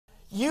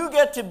You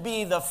get to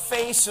be the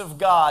face of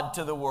God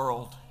to the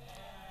world.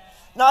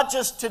 Not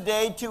just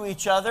today to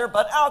each other,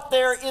 but out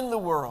there in the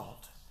world.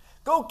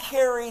 Go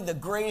carry the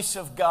grace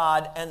of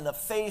God and the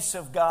face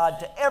of God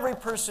to every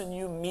person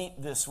you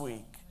meet this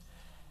week.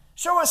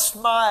 Show a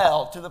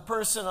smile to the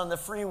person on the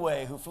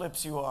freeway who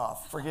flips you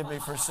off. Forgive me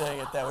for saying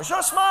it that way. Show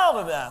a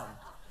smile to them.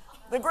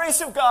 The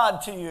grace of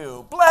God to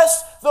you.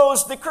 Bless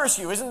those that curse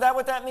you. Isn't that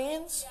what that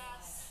means?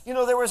 Yes. You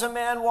know, there was a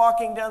man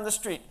walking down the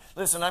street.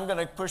 Listen, I'm going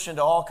to push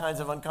into all kinds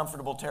of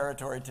uncomfortable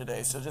territory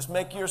today, so just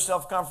make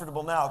yourself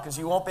comfortable now, because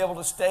you won't be able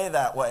to stay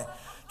that way.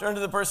 Turn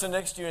to the person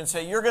next to you and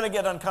say, you're going to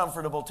get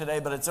uncomfortable today,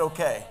 but it's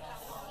okay.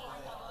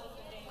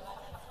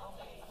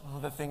 Oh,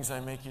 the things I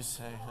make you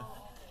say.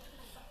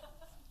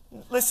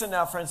 Listen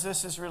now, friends,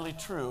 this is really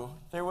true.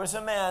 There was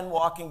a man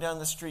walking down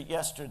the street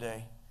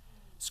yesterday,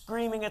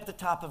 screaming at the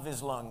top of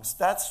his lungs.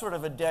 That's sort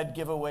of a dead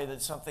giveaway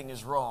that something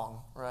is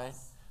wrong, right?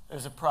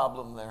 There's a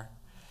problem there.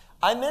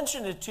 I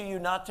mentioned it to you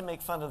not to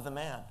make fun of the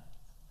man,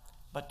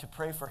 but to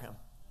pray for him.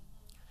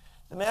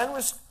 The man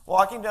was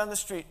walking down the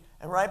street,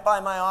 and right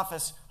by my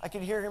office, I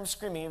could hear him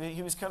screaming.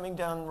 He was coming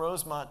down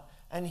Rosemont,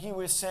 and he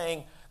was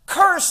saying,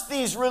 curse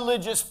these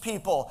religious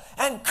people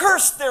and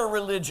curse their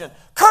religion.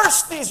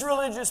 Curse these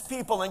religious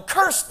people and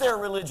curse their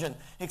religion.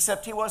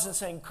 Except he wasn't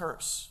saying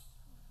curse.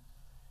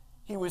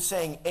 He was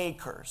saying a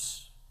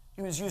curse.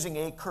 He was using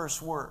a curse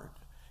word.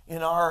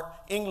 In our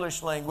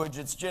English language,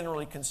 it's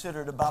generally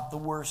considered about the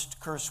worst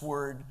curse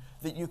word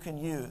that you can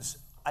use.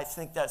 I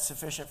think that's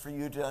sufficient for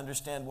you to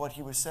understand what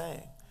he was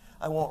saying.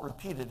 I won't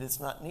repeat it. It's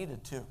not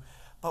needed to.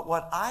 But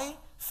what I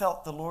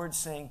felt the Lord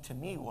saying to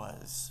me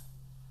was,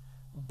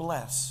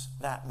 bless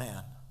that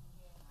man.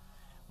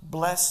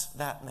 Bless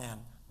that man.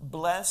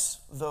 Bless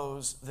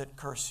those that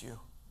curse you.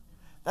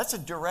 That's a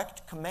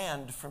direct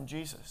command from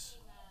Jesus.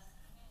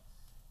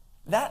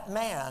 That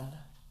man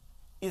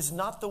is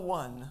not the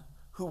one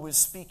who was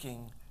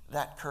speaking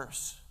that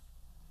curse.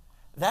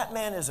 That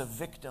man is a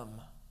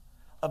victim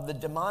of the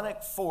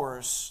demonic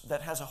force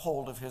that has a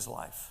hold of his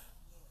life.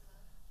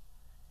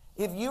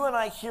 If you and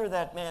I hear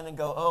that man and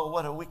go, oh,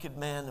 what a wicked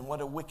man and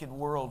what a wicked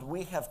world,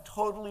 we have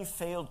totally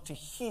failed to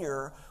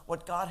hear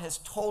what God has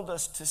told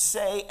us to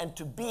say and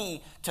to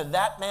be to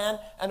that man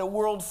and a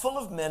world full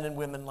of men and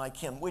women like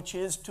him, which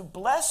is to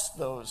bless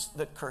those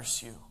that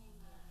curse you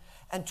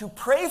and to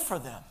pray for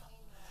them,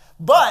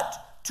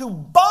 but to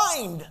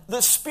bind the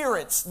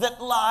spirits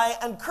that lie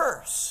and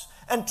curse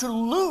and to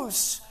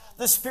loose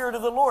the Spirit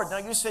of the Lord. Now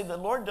you say the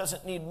Lord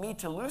doesn't need me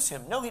to loose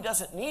him. No, he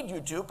doesn't need you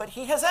to, but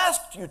he has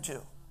asked you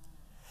to.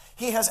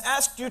 He has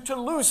asked you to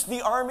loose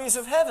the armies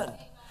of heaven.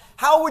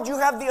 How would you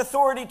have the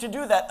authority to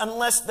do that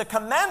unless the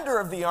commander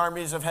of the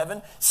armies of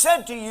heaven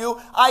said to you,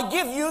 I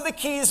give you the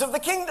keys of the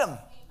kingdom.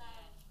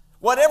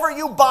 Whatever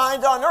you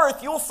bind on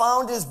earth, you'll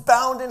find is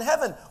bound in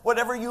heaven.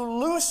 Whatever you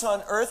loose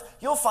on earth,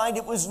 you'll find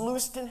it was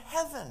loosed in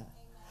heaven.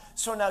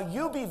 So now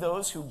you be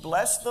those who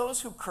bless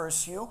those who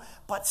curse you,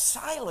 but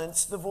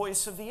silence the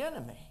voice of the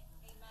enemy.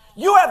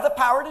 You have the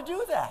power to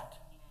do that.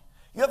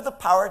 You have the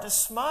power to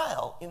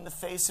smile in the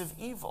face of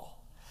evil,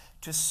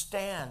 to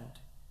stand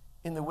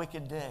in the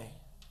wicked day,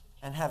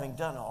 and having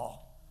done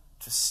all,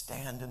 to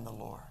stand in the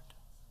Lord.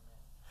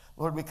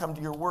 Lord, we come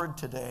to your word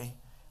today.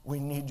 We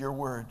need your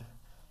word.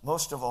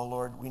 Most of all,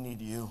 Lord, we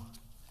need you.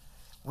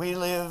 We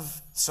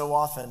live so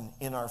often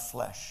in our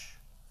flesh.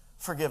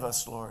 Forgive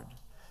us, Lord.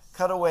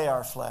 Cut away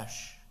our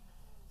flesh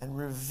and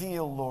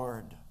reveal,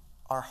 Lord,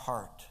 our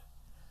heart,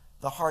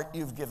 the heart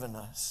you've given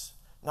us,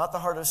 not the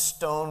heart of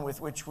stone with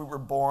which we were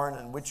born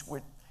and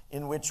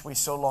in which we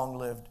so long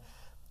lived,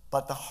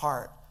 but the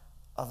heart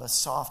of a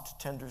soft,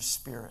 tender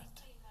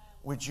spirit,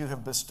 which you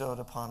have bestowed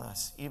upon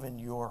us, even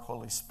your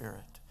Holy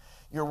Spirit.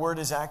 Your word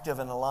is active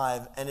and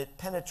alive, and it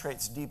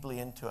penetrates deeply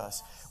into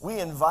us. We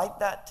invite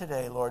that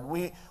today, Lord.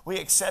 We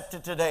accept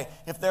it today.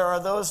 If there are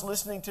those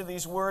listening to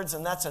these words,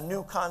 and that's a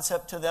new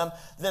concept to them,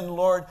 then,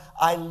 Lord,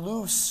 I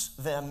loose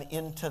them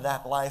into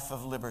that life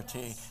of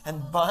liberty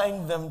and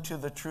bind them to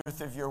the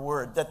truth of your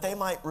word, that they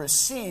might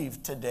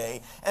receive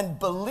today and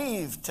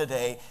believe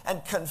today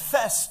and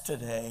confess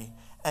today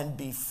and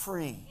be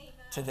free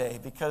today,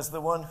 because the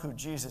one who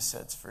Jesus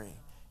sets free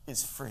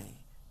is free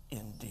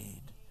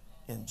indeed.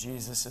 In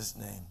Jesus'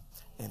 name,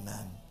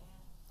 amen.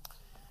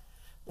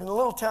 In the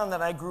little town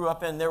that I grew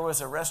up in, there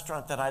was a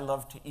restaurant that I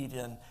loved to eat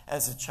in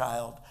as a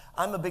child.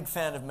 I'm a big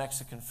fan of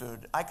Mexican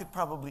food. I could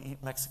probably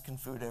eat Mexican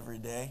food every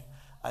day.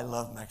 I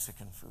love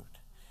Mexican food.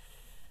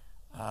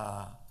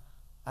 I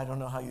don't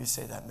know how you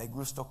say that. Me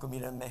gusta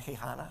comida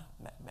mexicana.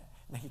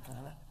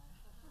 Mexicana.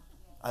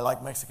 I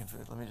like Mexican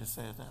food. Let me just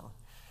say it that way.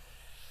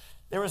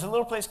 There was a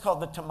little place called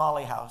the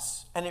Tamale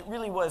House, and it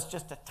really was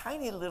just a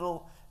tiny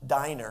little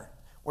diner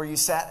where you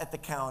sat at the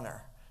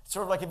counter.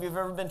 Sort of like if you've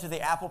ever been to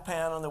the Apple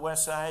Pan on the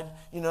west side,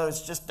 you know,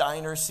 it's just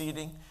diner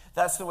seating.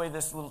 That's the way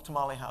this little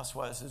tamale house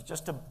was. It's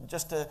just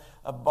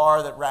a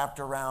bar that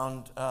wrapped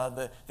around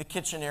the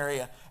kitchen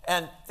area.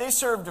 And they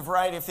served a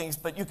variety of things,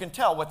 but you can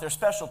tell what their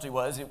specialty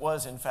was. It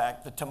was, in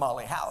fact, the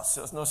tamale house.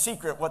 So it's no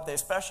secret what they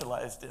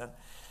specialized in.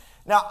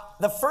 Now,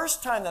 the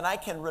first time that I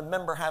can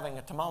remember having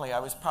a tamale, I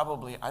was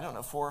probably,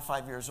 4 or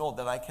 5 years old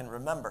that I can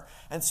remember.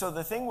 And so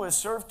the thing was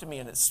served to me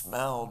and it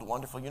smelled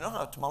wonderful. You know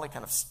how a tamale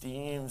kind of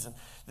steams and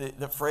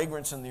the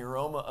fragrance and the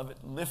aroma of it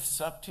lifts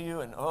up to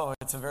you? And oh,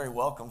 it's a very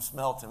welcome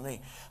smell to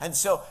me. And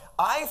so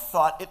I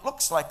thought it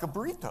looks like a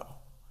burrito.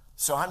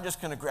 So I'm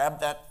just going to grab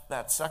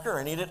that sucker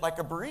and eat it like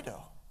a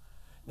burrito.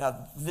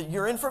 Now,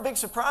 you're in for a big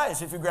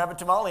surprise if you grab a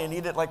tamale and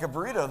eat it like a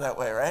burrito that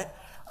way, right?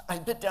 I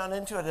bit down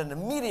into it and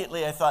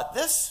immediately I thought,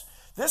 this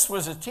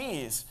was a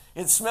tease.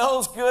 It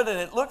smells good and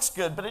it looks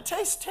good, but it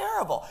tastes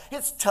terrible.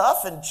 It's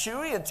tough and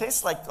chewy and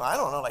tastes like,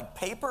 like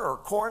paper or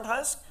corn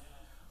husk.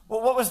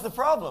 Well, what was the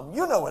problem?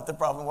 You know what the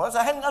problem was.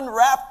 I hadn't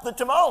unwrapped the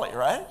tamale,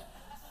 right?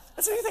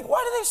 And so you think,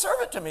 why do they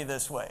serve it to me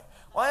this way?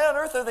 Why on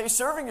earth are they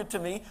serving it to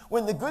me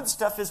when the good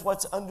stuff is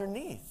what's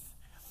underneath?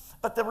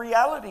 But the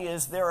reality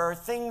is there are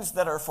things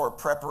that are for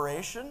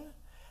preparation,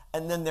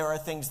 and then there are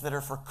things that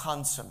are for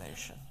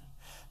consummation.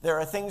 There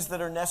are things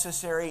that are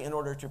necessary in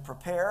order to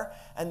prepare,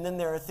 and then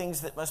there are things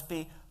that must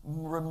be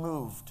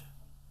removed,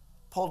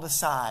 pulled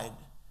aside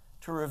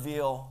to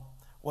reveal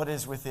what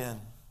is within.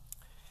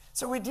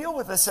 So we deal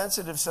with a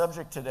sensitive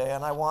subject today,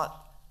 and I want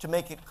to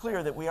make it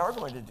clear that we are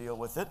going to deal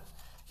with it.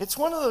 It's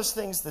one of those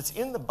things that's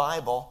in the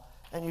Bible,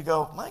 and you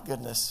go, my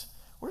goodness,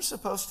 we're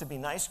supposed to be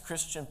nice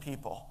Christian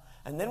people.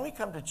 And then we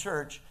come to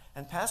church,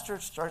 and pastor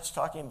starts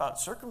talking about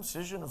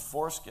circumcision of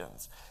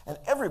foreskins. And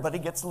everybody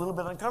gets a little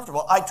bit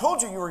uncomfortable. I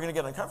told you were going to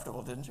get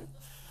uncomfortable, didn't you?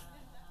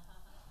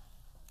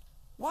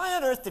 Why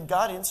on earth did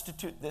God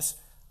institute this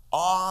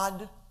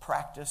odd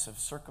practice of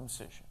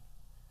circumcision?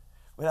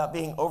 Without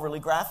being overly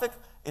graphic,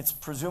 it's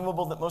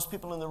presumable that most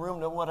people in the room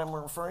know what I'm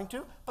referring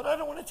to, but I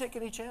don't want to take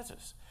any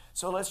chances.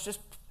 So let's just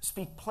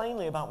speak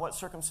plainly about what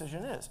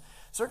circumcision is.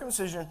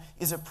 Circumcision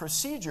is a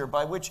procedure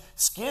by which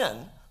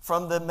skin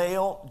from the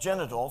male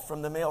genital,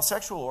 from the male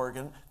sexual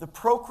organ, the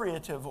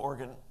procreative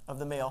organ of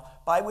the male,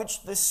 by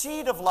which the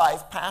seed of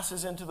life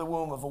passes into the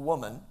womb of a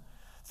woman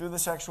through the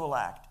sexual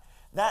act.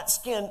 That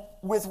skin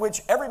with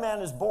which every man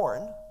is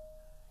born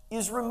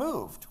is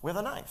removed with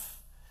a knife.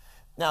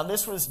 Now,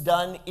 this was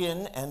done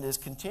in, and is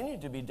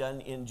continued to be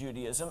done in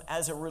Judaism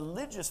as a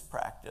religious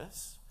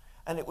practice,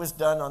 and it was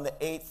done on the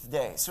 8th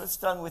day. So it's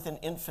done with an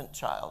infant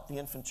child. The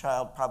infant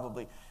child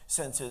probably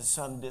senses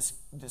some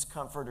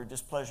discomfort or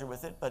displeasure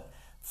with it, but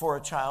for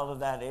a child of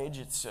that age,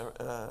 it's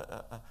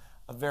a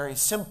very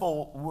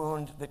simple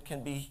wound that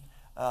can be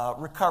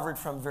recovered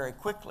from very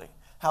quickly.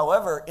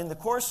 However, in the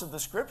course of the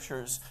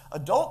scriptures,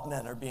 adult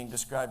men are being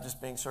described as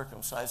being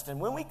circumcised.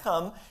 And when we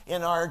come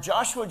in our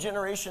Joshua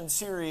Generation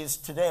series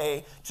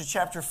today to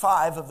chapter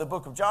 5 of the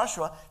book of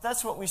Joshua,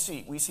 that's what we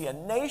see. We see a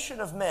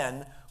nation of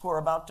men who are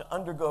about to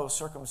undergo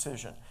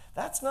circumcision.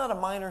 That's not a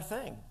minor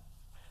thing.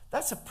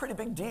 That's a pretty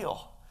big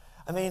deal.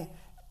 I mean,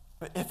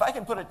 if I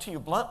can put it to you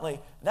bluntly,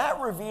 that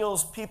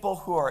reveals people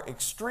who are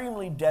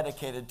extremely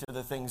dedicated to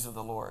the things of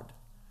the Lord.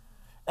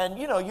 And,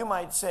 you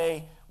might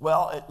say,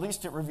 well, at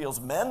least it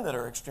reveals men that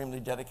are extremely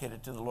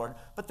dedicated to the Lord.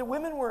 But the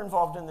women were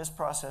involved in this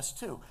process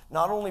too.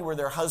 Not only were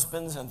their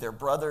husbands and their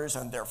brothers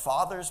and their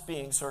fathers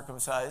being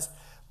circumcised,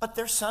 but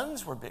their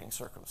sons were being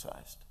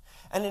circumcised.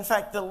 And in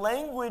fact, the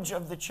language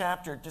of the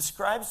chapter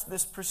describes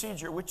this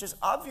procedure, which is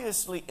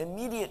obviously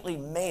immediately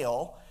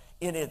male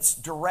in its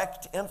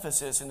direct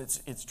emphasis and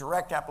its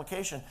direct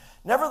application.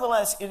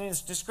 Nevertheless, it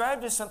is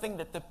described as something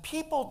that the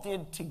people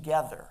did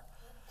together.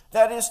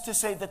 That is to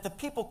say that the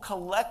people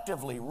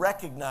collectively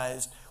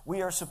recognized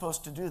we are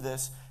supposed to do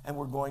this and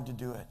we're going to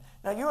do it.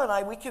 Now, you and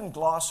I, we can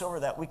gloss over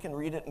that. We can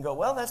read it and go,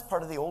 well, that's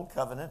part of the Old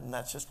Covenant and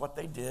that's just what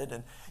they did.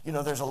 And,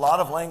 there's a lot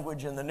of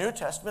language in the New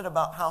Testament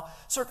about how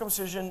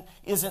circumcision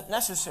isn't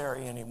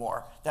necessary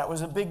anymore. That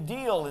was a big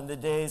deal in the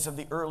days of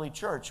the early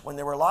church when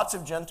there were lots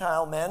of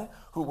Gentile men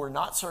who were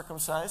not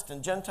circumcised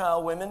and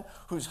Gentile women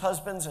whose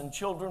husbands and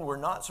children were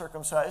not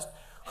circumcised,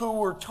 who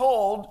were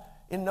told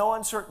in no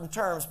uncertain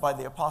terms by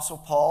the Apostle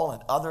Paul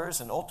and others,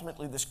 and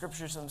ultimately the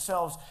scriptures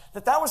themselves,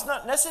 that was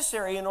not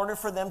necessary in order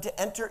for them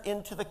to enter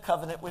into the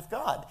covenant with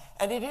God.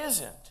 And it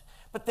isn't.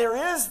 But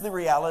there is the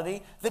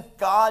reality that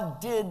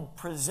God did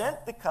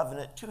present the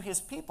covenant to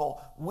his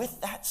people with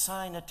that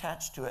sign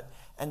attached to it.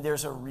 And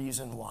there's a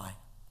reason why.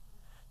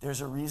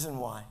 There's a reason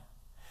why.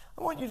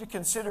 I want you to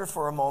consider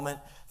for a moment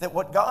that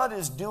what God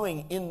is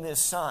doing in this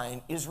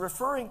sign is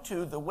referring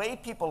to the way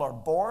people are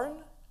born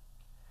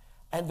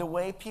and the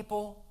way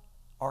people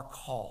are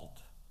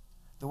called.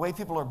 The way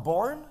people are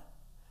born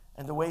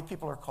and the way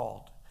people are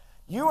called.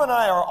 You and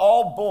I are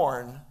all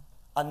born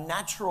a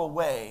natural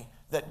way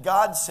that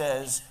God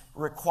says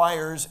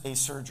requires a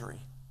surgery.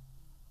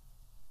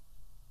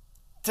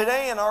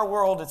 Today in our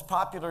world, it's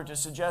popular to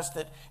suggest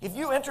that if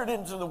you entered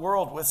into the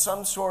world with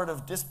some sort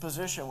of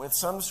disposition, with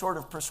some sort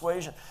of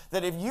persuasion,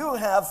 that if you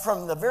have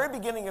from the very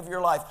beginning of your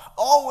life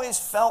always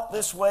felt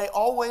this way,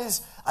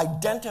 always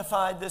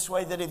identified this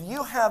way, that if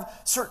you have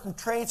certain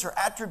traits or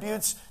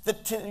attributes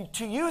that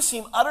to you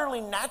seem utterly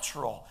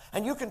natural,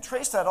 and you can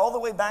trace that all the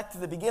way back to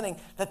the beginning,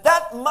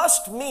 that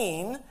must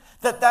mean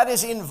that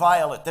is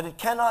inviolate, that it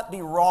cannot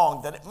be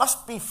wrong, that it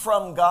must be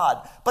from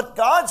God. But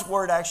God's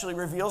word actually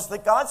reveals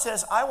that God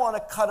says, I want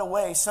to cut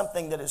away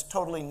something that is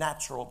totally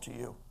natural to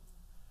you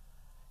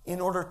in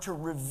order to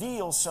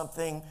reveal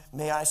something,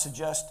 may I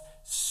suggest,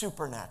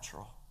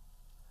 supernatural.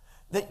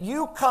 That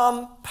you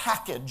come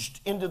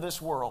packaged into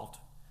this world.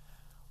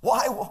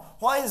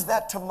 Why is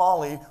that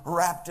tamale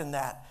wrapped in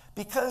that?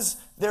 Because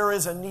there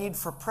is a need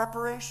for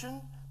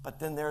preparation, but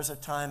then there's a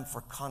time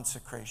for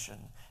consecration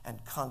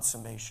and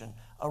consummation,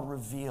 a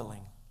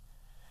revealing.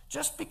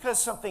 Just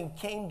because something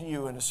came to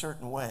you in a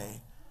certain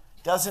way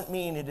doesn't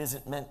mean it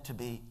isn't meant to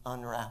be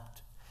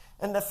unwrapped.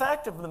 And the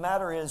fact of the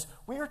matter is,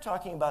 we are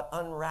talking about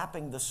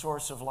unwrapping the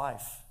source of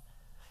life.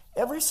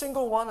 Every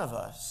single one of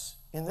us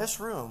in this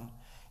room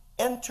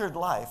entered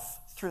life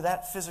through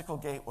that physical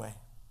gateway.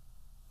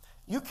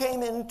 You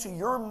came into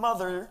your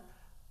mother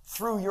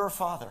through your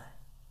father.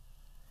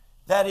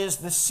 That is,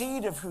 the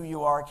seed of who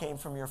you are came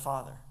from your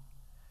father.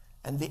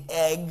 And the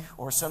egg,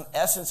 or some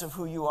essence of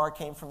who you are,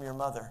 came from your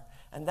mother.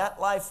 And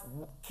that life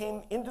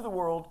came into the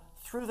world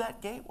through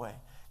that gateway.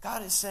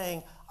 God is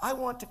saying, I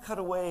want to cut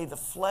away the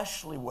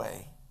fleshly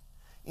way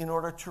in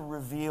order to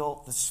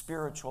reveal the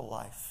spiritual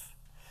life.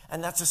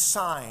 And that's a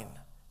sign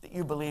that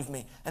you believe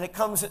me. And it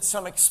comes at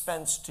some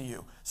expense to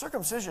you.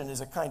 Circumcision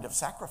is a kind of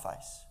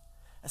sacrifice,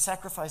 a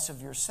sacrifice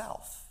of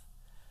yourself.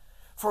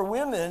 For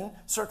women,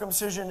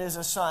 circumcision is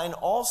a sign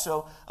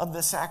also of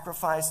the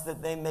sacrifice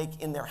that they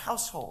make in their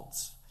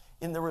households,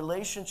 in the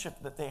relationship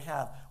that they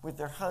have with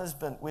their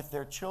husband, with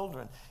their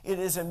children. It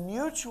is a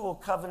mutual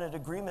covenant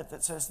agreement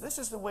that says, this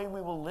is the way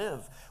we will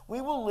live.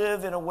 We will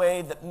live in a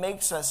way that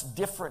makes us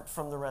different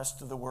from the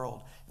rest of the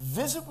world,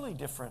 visibly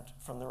different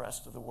from the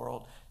rest of the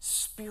world,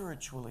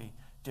 spiritually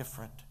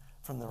different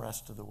from the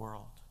rest of the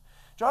world.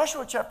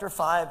 Joshua chapter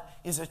 5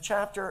 is a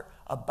chapter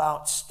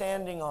about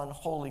standing on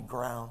holy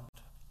ground.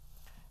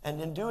 And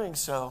in doing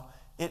so,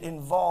 it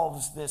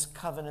involves this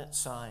covenant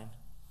sign.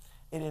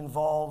 It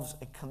involves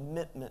a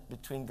commitment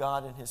between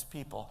God and his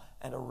people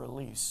and a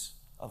release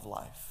of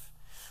life.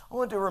 I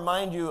want to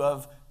remind you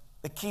of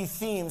the key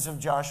themes of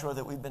Joshua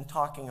that we've been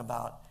talking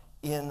about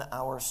in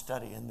our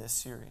study in this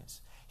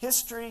series.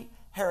 History,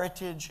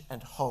 heritage,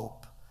 and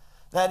hope.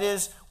 That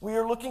is, we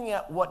are looking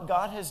at what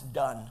God has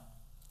done.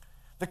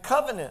 The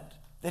covenant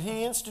that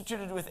he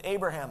instituted with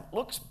Abraham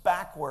looks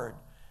backward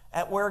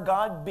at where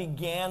God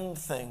began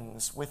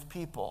things with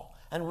people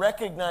and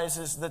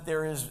recognizes that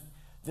there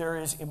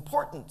is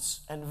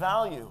importance and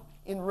value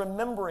in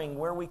remembering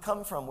where we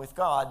come from with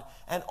God,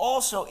 and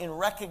also in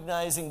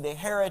recognizing the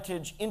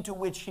heritage into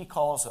which he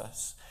calls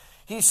us.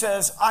 He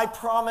says, I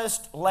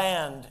promised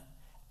land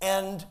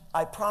and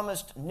I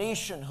promised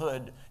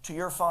nationhood to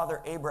your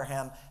father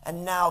Abraham,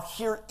 and now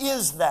here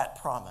is that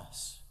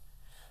promise.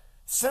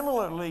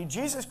 Similarly,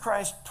 Jesus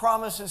Christ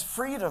promises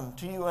freedom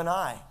to you and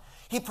I.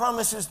 He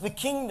promises the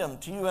kingdom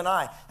to you and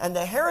I, and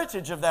the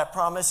heritage of that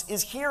promise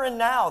is here and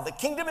now. The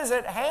kingdom is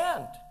at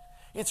hand.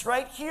 It's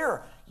right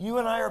here. You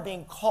and I are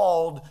being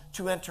called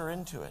to enter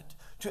into it,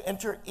 to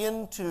enter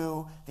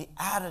into the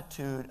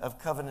attitude of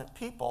covenant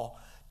people,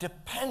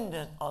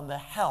 dependent on the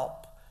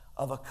help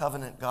of a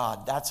covenant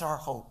God. That's our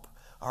hope.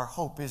 Our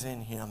hope is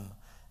in him,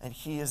 and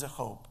he is a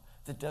hope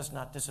that does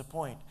not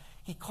disappoint.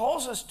 He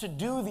calls us to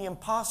do the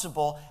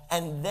impossible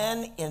and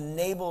then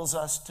enables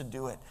us to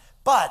do it.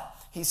 But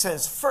he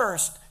says,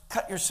 first,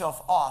 cut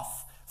yourself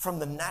off from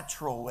the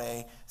natural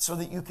way so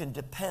that you can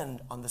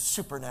depend on the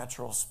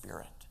supernatural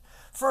spirit.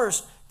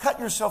 First, cut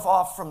yourself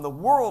off from the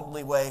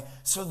worldly way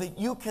so that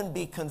you can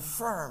be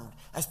confirmed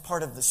as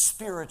part of the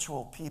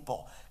spiritual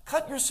people.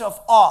 Cut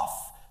yourself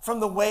off from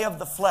the way of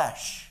the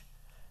flesh.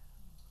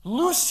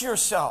 Loose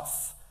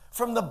yourself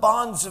from the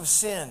bonds of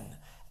sin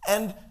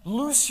and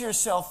loose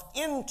yourself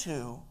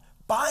into,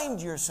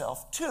 bind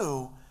yourself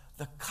to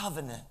the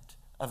covenant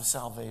of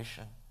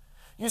salvation.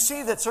 You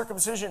see that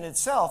circumcision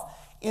itself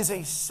is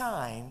a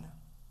sign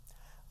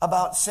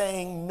about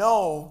saying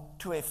no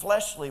to a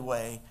fleshly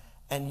way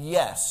and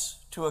yes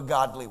to a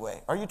godly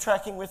way. Are you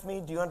tracking with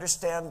me? Do you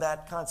understand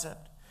that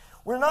concept?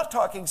 We're not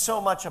talking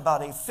so much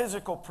about a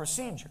physical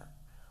procedure,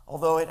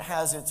 although it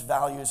has its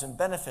values and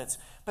benefits.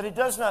 But it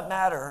does not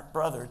matter,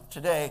 brother,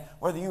 today,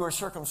 whether you are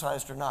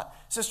circumcised or not.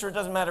 Sister, it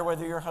doesn't matter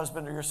whether your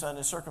husband or your son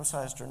is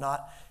circumcised or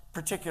not,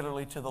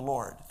 particularly to the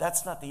Lord.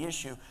 That's not the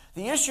issue.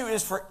 The issue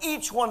is for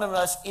each one of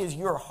us, is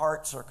your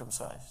heart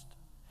circumcised?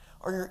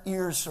 Are your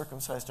ears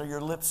circumcised? Are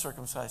your lips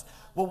circumcised?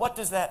 Well, what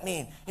does that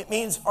mean? It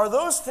means, are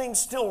those things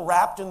still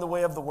wrapped in the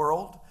way of the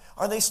world?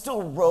 Are they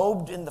still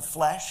robed in the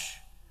flesh?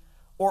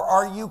 Or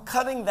are you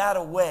cutting that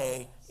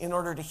away in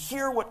order to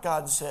hear what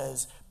God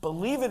says,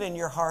 believe it in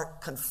your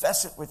heart,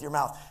 confess it with your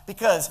mouth?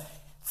 Because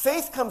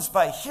faith comes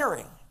by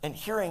hearing, and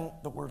hearing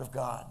the word of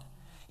God.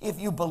 If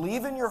you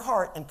believe in your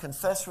heart and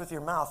confess with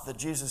your mouth that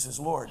Jesus is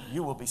Lord,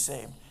 you will be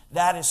saved.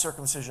 That is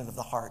circumcision of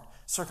the heart,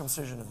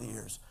 circumcision of the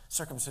ears,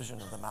 circumcision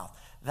of the mouth.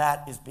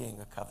 That is being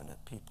a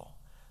covenant people.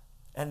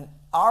 And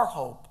our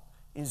hope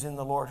is in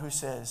the Lord, who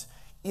says,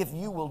 if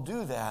you will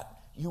do that,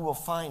 you will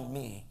find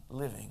me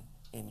living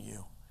in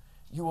you.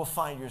 You will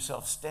find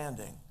yourself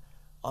standing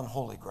on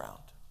holy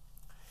ground.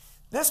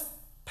 This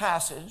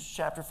passage,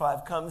 chapter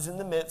 5, comes in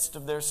the midst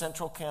of their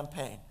central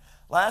campaign.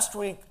 Last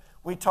week,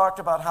 we talked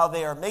about how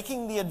they are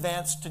making the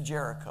advance to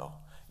Jericho.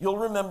 You'll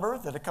remember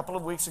that a couple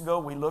of weeks ago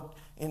we looked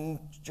in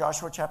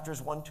Joshua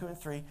chapters 1, 2, and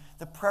 3,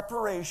 the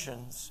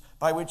preparations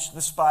by which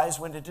the spies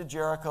went into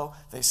Jericho.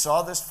 They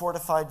saw this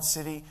fortified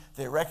city.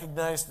 They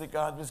recognized that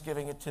God was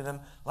giving it to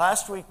them.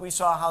 Last week we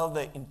saw how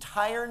the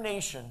entire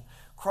nation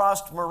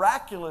crossed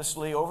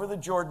miraculously over the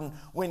Jordan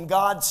when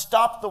God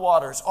stopped the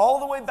waters all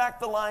the way back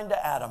the line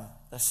to Adam,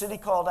 the city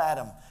called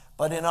Adam.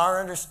 But in our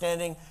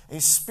understanding, a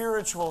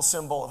spiritual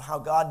symbol of how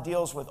God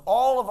deals with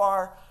all of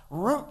our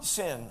root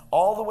sin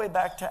all the way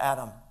back to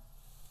Adam.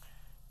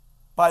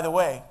 By the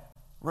way,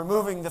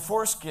 removing the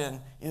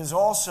foreskin is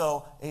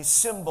also a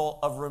symbol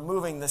of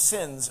removing the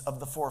sins of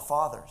the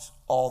forefathers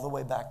all the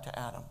way back to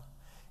Adam.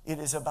 It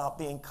is about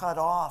being cut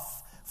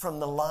off from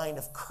the line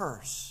of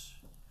curse.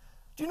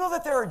 Do you know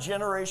that there are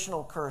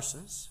generational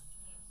curses?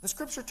 The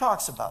scripture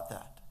talks about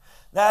that.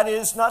 That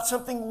is not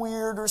something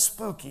weird or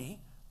spooky,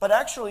 but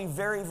actually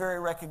very, very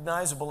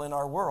recognizable in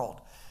our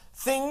world.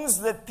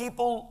 Things that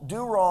people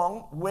do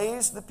wrong,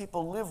 ways that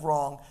people live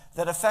wrong,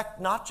 that affect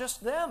not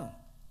just them.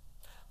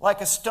 Like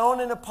a stone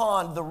in a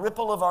pond, the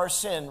ripple of our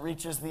sin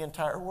reaches the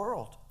entire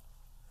world.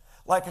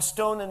 Like a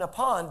stone in a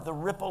pond, the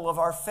ripple of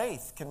our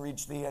faith can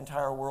reach the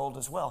entire world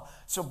as well.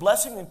 So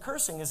blessing and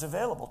cursing is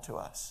available to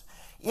us.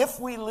 If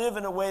we live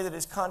in a way that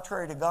is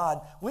contrary to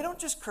God, we don't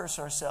just curse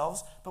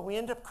ourselves, but we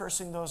end up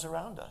cursing those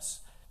around us.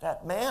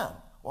 That man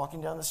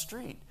walking down the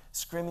street,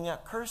 screaming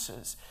out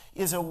curses,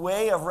 is a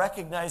way of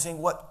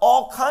recognizing what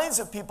all kinds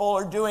of people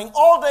are doing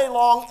all day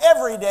long,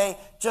 every day,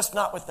 just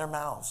not with their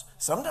mouths.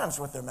 Sometimes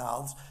with their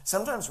mouths,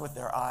 sometimes with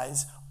their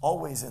eyes,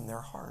 always in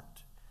their heart.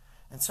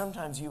 And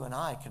sometimes you and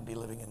I can be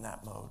living in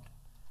that mode.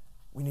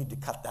 We need to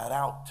cut that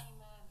out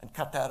and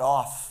cut that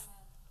off.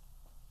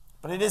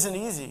 But it isn't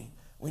easy.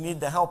 We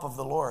need the help of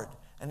the Lord.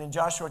 And in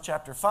Joshua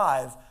chapter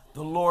 5,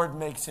 the Lord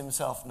makes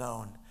himself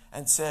known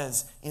and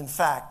says, in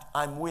fact,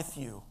 I'm with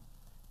you,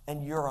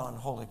 and you're on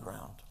holy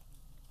ground.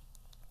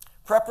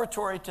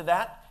 Preparatory to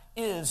that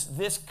is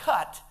this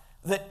cut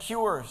that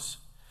cures.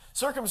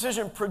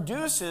 Circumcision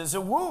produces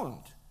a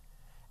wound,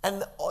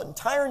 and the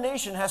entire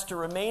nation has to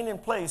remain in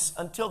place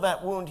until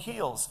that wound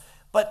heals.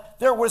 But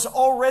there was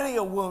already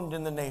a wound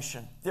in the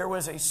nation. There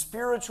was a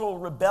spiritual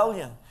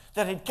rebellion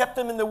that had kept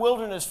them in the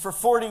wilderness for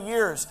 40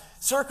 years.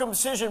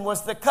 Circumcision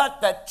was the cut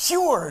that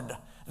cured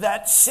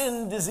that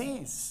sin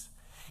disease.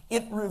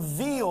 It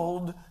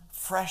revealed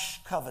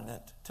fresh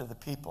covenant to the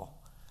people.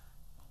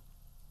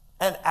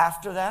 And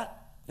after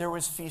that, there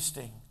was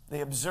feasting.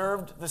 They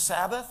observed the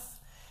Sabbath,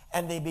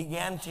 and they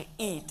began to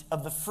eat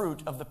of the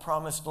fruit of the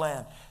promised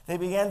land. They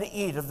began to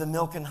eat of the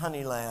milk and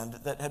honey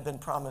land that had been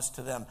promised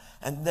to them.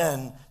 And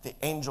then the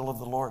angel of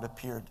the Lord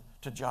appeared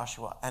to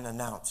Joshua and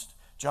announced,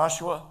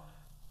 Joshua,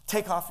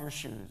 take off your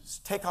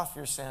shoes, take off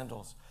your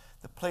sandals.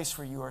 The place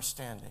where you are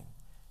standing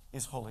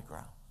is holy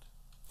ground.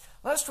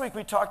 Last week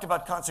we talked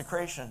about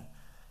consecration.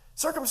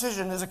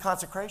 Circumcision is a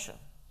consecration.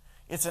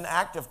 It's an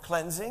act of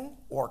cleansing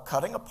or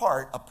cutting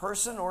apart a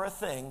person or a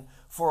thing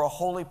for a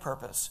holy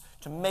purpose,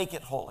 to make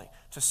it holy,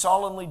 to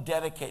solemnly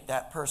dedicate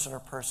that person or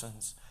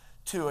persons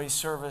to a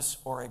service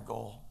or a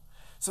goal.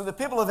 So the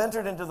people have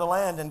entered into the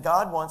land, and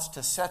God wants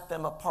to set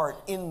them apart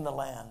in the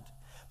land.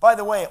 By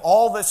the way,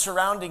 all the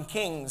surrounding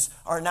kings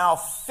are now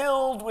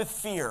filled with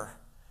fear.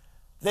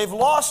 They've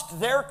lost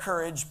their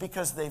courage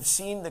because they've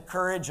seen the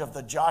courage of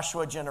the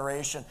Joshua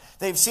generation.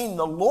 They've seen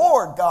the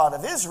Lord God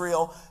of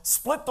Israel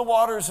split the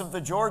waters of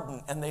the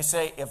Jordan. And they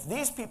say, if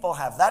these people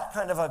have that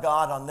kind of a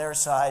God on their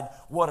side,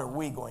 what are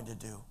we going to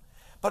do?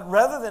 But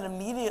rather than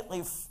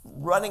immediately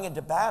running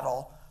into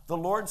battle, the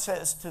Lord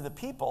says to the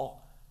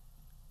people,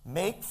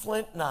 make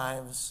flint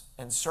knives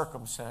and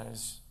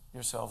circumcise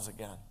yourselves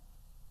again.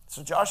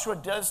 So Joshua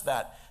does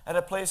that at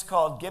a place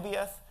called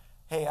Gibeath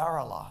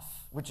Haaraloth,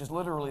 which is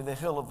literally the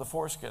hill of the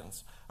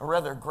foreskins, a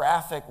rather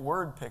graphic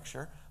word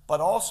picture, but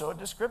also a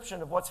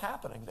description of what's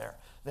happening there.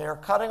 They are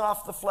cutting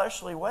off the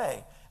fleshly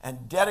way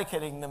and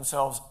dedicating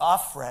themselves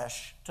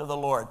afresh to the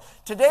Lord.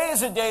 Today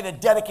is a day to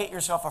dedicate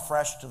yourself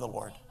afresh to the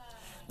Lord. Amen.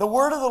 The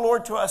word of the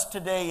Lord to us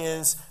today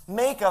is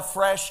make a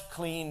fresh,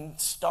 clean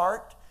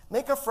start.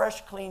 Make a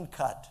fresh, clean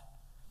cut.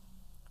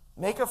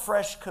 Make a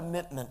fresh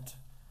commitment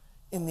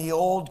in the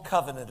old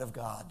covenant of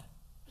God.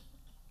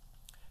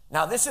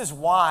 Now, this is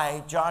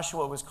why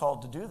Joshua was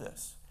called to do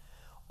this.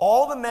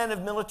 All the men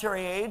of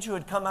military age who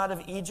had come out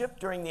of Egypt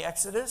during the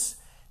Exodus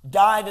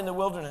died in the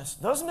wilderness.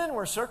 Those men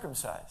were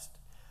circumcised.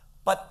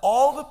 But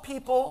all the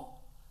people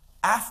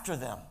after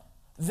them,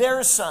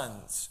 their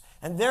sons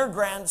and their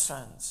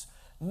grandsons,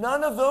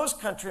 none of those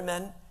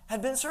countrymen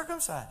had been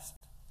circumcised.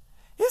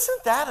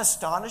 Isn't that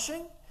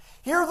astonishing?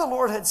 Here the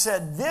Lord had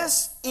said,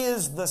 this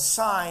is the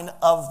sign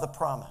of the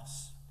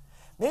promise.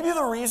 Maybe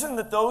the reason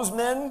that those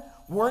men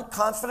weren't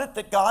confident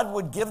that God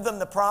would give them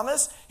the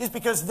promise is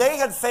because they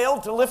had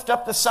failed to lift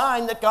up the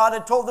sign that God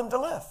had told them to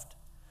lift.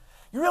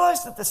 You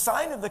realize that the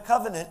sign of the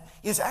covenant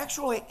is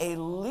actually a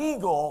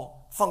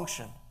legal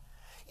function.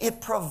 It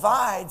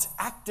provides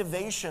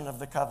activation of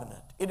the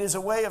covenant. It is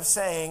a way of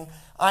saying,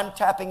 I'm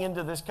tapping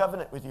into this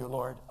covenant with you,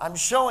 Lord. I'm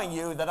showing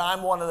you that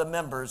I'm one of the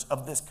members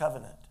of this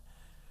covenant.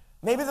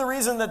 Maybe the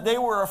reason that they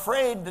were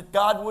afraid that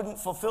God wouldn't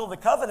fulfill the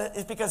covenant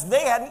is because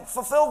they hadn't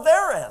fulfilled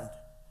their end.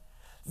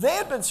 They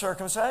had been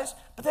circumcised,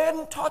 but they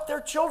hadn't taught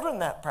their children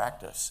that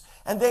practice.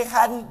 And they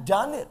hadn't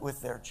done it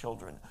with their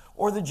children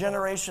or the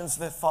generations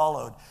that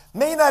followed.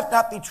 May that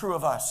not be true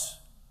of us.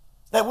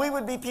 That we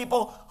would be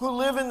people who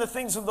live in the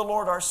things of the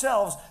Lord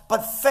ourselves,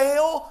 but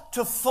fail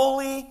to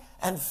fully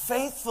and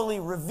faithfully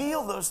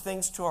reveal those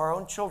things to our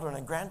own children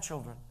and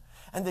grandchildren.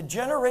 And the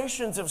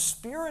generations of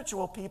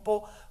spiritual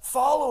people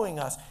following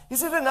us.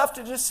 Is it enough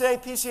to just say,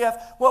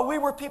 PCF, well, we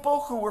were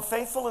people who were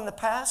faithful in the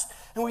past,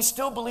 and we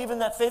still believe in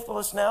that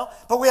faithfulness now,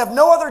 but we have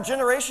no other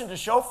generation to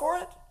show for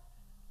it?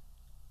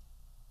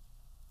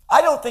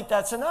 I don't think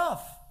that's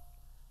enough.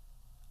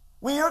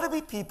 We are to be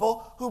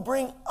people who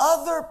bring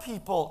other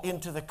people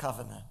into the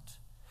covenant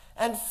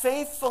and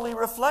faithfully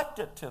reflect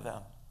it to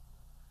them.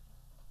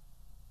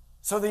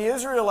 So the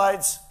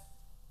Israelites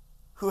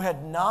who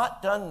had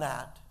not done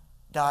that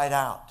died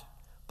out.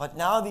 But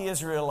now the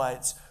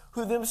Israelites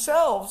who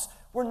themselves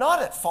were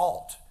not at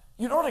fault.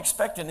 You don't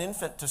expect an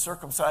infant to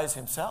circumcise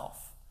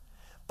himself.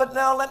 But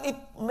now let me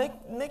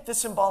make the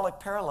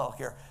symbolic parallel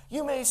here.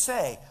 You may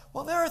say,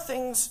 well, there are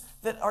things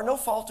that are no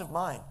fault of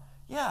mine.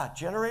 Yeah,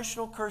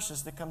 generational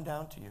curses that come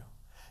down to you.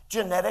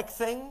 Genetic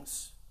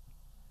things,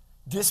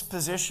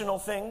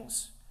 dispositional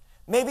things.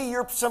 Maybe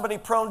you're somebody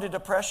prone to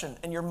depression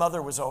and your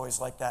mother was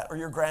always like that, or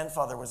your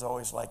grandfather was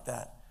always like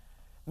that.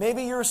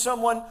 Maybe you're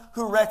someone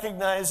who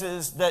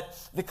recognizes that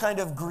the kind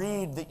of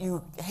greed that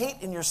you hate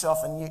in yourself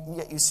and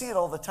yet you see it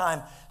all the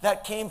time,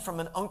 that came from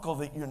an uncle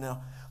that you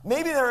know.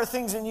 Maybe there are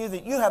things in you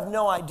that you have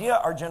no idea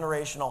are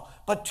generational,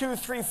 but 2,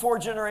 3, 4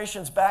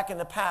 generations back in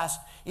the past,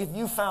 if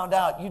you found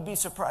out, you'd be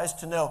surprised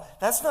to know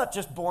that's not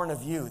just born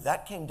of you.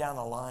 That came down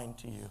a line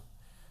to you.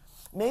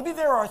 Maybe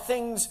there are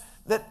things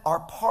that are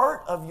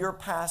part of your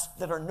past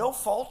that are no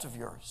fault of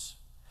yours.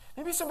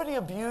 Maybe somebody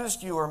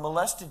abused you or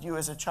molested you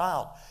as a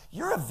child.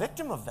 You're a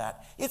victim of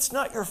that. It's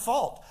not your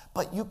fault,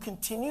 but you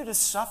continue to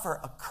suffer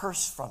a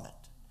curse from it.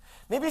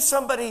 Maybe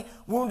somebody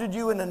wounded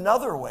you in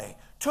another way,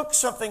 took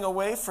something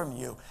away from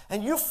you,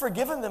 and you've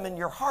forgiven them in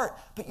your heart,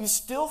 but you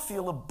still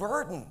feel a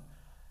burden.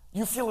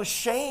 You feel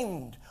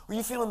ashamed, or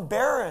you feel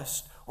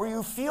embarrassed, or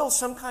you feel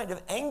some kind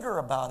of anger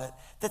about it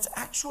that's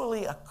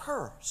actually a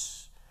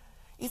curse.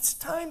 It's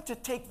time to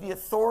take the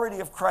authority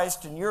of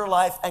Christ in your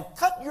life and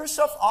cut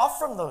yourself off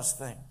from those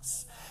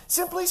things.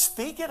 Simply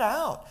speak it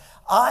out.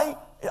 I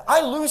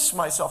loose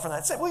myself from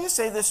that. Will you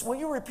say this? Will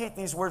you repeat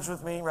these words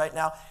with me right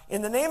now?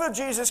 In the name of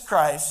Jesus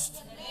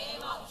Christ,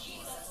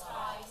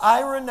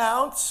 I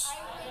renounce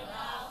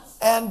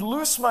and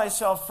loose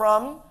myself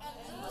from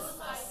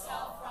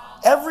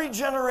every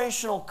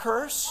generational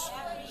curse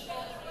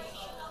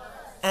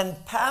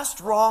and past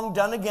wrong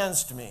done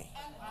against me.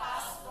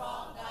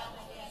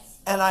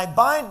 And I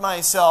bind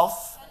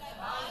myself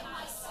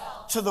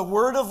to the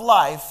word of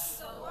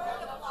life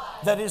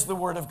that is the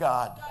word of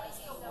God.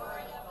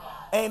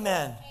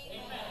 Amen.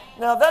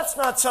 Now, that's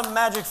not some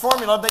magic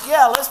formula, but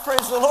yeah, let's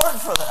praise the Lord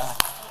for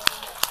that.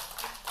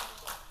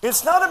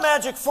 It's not a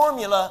magic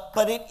formula,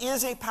 but it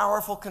is a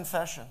powerful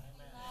confession.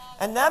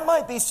 And that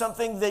might be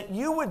something that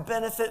you would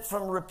benefit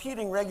from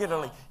repeating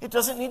regularly. It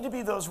doesn't need to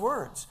be those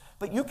words,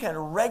 but you can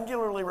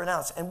regularly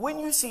renounce. And when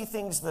you see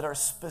things that are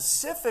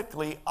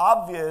specifically,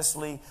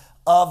 obviously,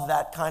 of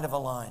that kind of a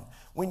line,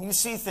 when you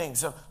see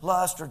things of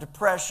lust or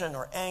depression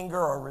or anger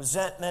or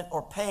resentment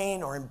or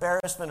pain or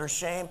embarrassment or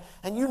shame,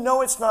 and you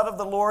know it's not of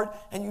the Lord,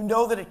 and you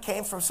know that it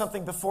came from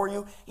something before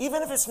you,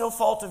 even if it's no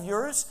fault of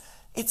yours,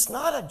 it's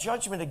not a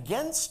judgment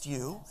against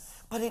you,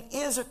 but it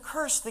is a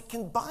curse that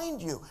can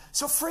bind you.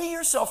 So free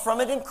yourself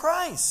from it in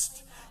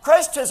Christ.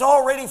 Christ has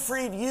already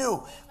freed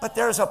you, but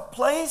there's a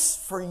place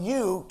for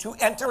you to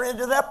enter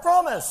into that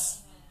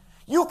promise.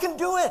 You can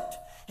do it.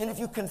 And if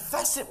you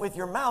confess it with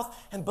your mouth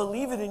and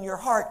believe it in your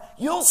heart,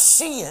 you'll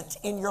see it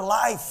in your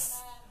life.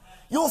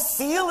 You'll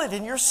feel it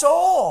in your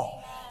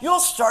soul. You'll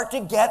start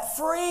to get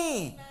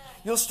free.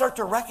 You'll start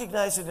to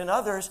recognize it in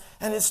others,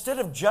 and instead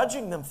of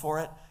judging them for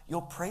it,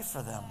 you'll pray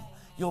for them.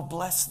 You'll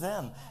bless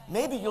them.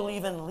 Maybe you'll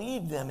even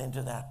lead them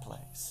into that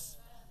place.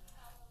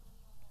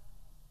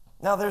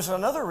 Now, there's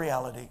another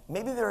reality.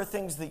 Maybe there are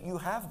things that you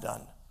have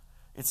done.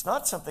 It's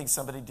not something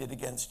somebody did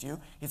against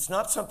you. It's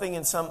not something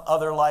in some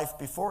other life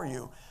before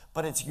you,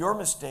 but it's your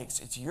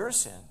mistakes. It's your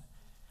sin.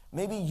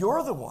 Maybe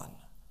you're the one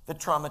that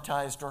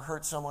traumatized or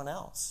hurt someone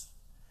else.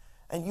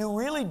 And you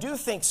really do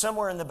think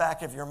somewhere in the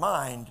back of your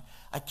mind,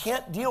 I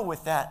can't deal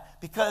with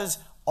that because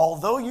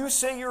although you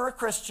say you're a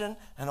Christian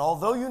and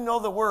although you know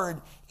the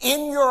word,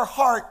 in your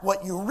heart,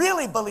 what you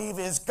really believe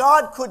is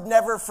God could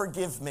never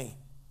forgive me.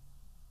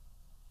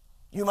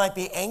 You might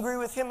be angry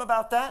with him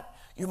about that.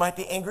 You might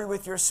be angry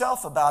with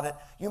yourself about it.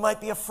 You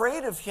might be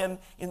afraid of him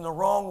in the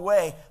wrong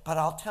way. But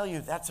I'll tell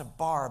you, that's a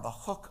barb, a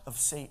hook of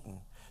Satan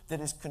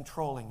that is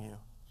controlling you.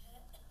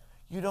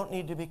 You don't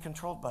need to be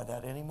controlled by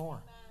that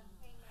anymore.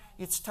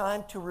 It's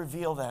time to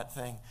reveal that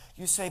thing.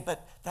 You say,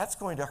 but that's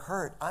going to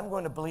hurt. I'm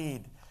going to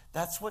bleed.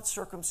 That's what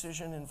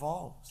circumcision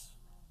involves.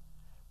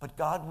 But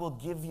God will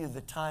give you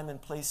the time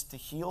and place to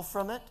heal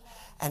from it.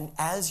 And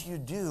as you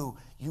do,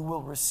 you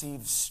will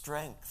receive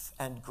strength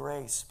and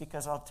grace.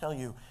 Because I'll tell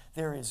you,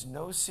 there is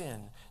no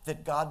sin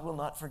that God will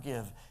not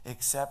forgive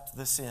except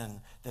the sin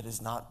that is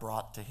not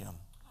brought to him.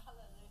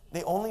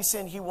 The only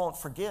sin he won't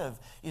forgive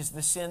is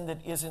the sin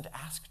that isn't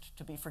asked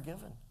to be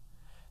forgiven.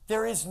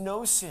 There is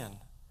no sin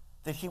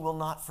that he will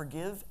not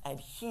forgive and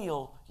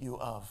heal you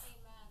of.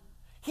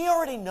 He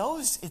already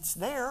knows it's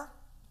there.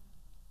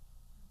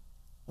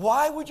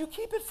 Why would you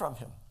keep it from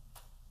him?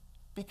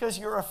 Because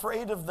you're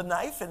afraid of the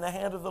knife in the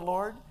hand of the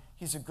Lord?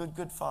 He's a good,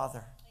 good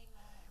Father.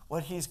 Amen.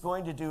 What he's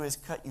going to do is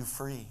cut you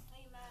free.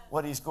 Amen.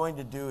 What he's going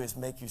to do is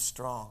make you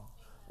strong.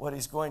 Amen. What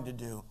he's going to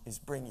do is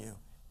bring you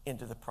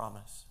into the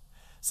promise.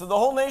 So the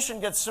whole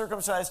nation gets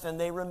circumcised and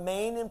they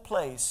remain in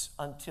place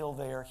until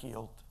they are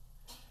healed.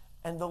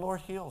 And the Lord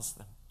heals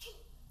them.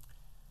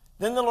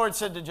 Then the Lord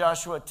said to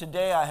Joshua,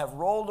 today I have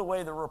rolled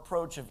away the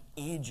reproach of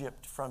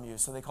Egypt from you.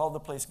 So they called the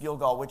place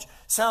Gilgal, which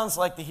sounds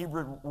like the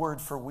Hebrew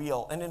word for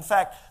wheel. And in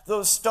fact,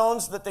 those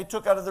stones that they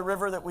took out of the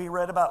river that we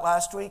read about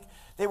last week,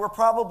 they were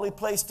probably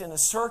placed in a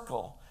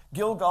circle.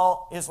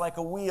 Gilgal is like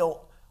a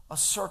wheel, a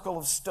circle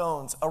of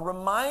stones, a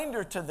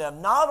reminder to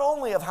them not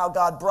only of how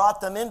God brought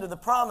them into the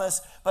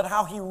promise, but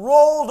how he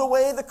rolled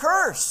away the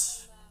curse.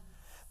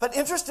 But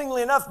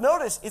interestingly enough,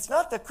 notice, it's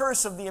not the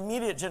curse of the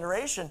immediate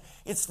generation,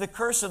 it's the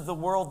curse of the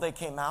world they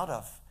came out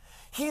of.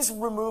 He's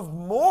removed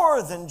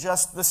more than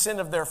just the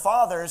sin of their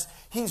fathers.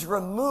 He's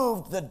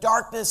removed the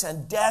darkness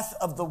and death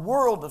of the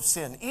world of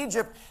sin.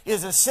 Egypt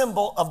is a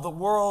symbol of the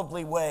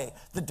worldly way,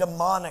 the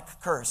demonic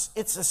curse.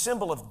 It's a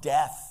symbol of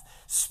death,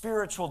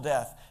 spiritual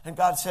death. And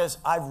God says,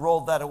 I've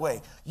rolled that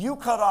away. You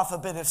cut off a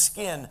bit of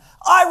skin.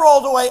 I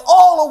rolled away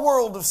all a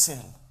world of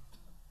sin.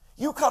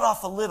 You cut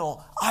off a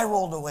little. I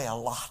rolled away a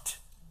lot.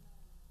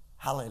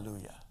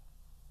 Hallelujah.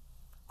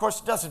 Of course,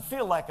 it doesn't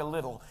feel like a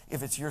little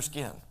if it's your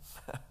skin,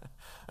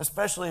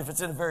 especially if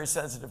it's in a very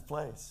sensitive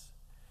place.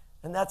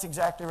 And that's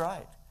exactly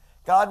right.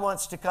 God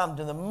wants to come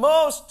to the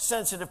most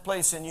sensitive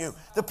place in you,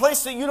 the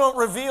place that you don't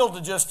reveal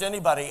to just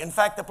anybody. In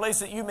fact, the place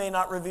that you may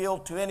not reveal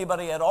to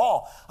anybody at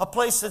all, a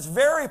place that's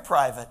very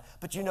private.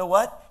 But you know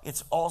what?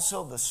 It's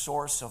also the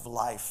source of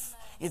life.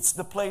 It's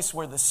the place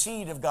where the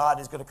seed of God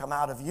is going to come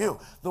out of you.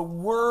 The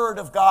word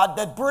of God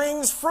that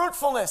brings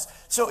fruitfulness.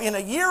 So in a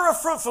year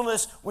of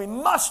fruitfulness, we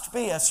must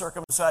be a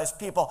circumcised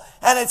people.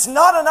 And it's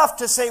not enough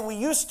to say we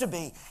used to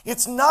be.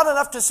 It's not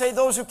enough to say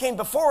those who came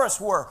before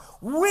us were.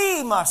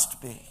 We must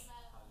be.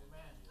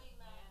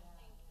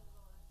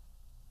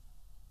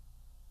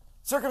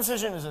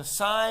 Circumcision is a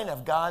sign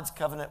of God's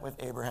covenant with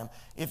Abraham.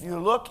 If you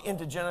look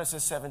into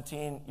Genesis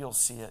 17, you'll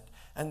see it.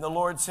 And the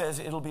Lord says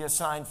it'll be a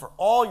sign for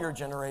all your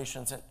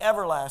generations, an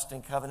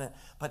everlasting covenant.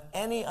 But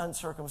any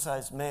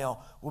uncircumcised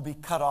male will be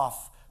cut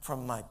off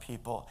from my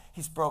people.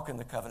 He's broken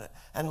the covenant.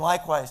 And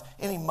likewise,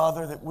 any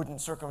mother that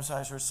wouldn't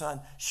circumcise her son,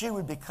 she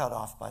would be cut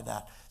off by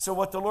that. So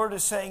what the Lord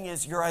is saying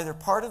is you're either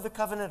part of the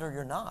covenant or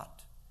you're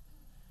not.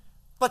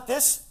 But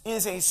this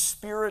is a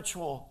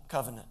spiritual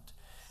covenant.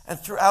 And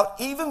throughout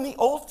even the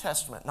Old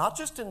Testament, not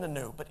just in the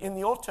New, but in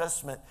the Old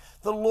Testament,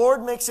 the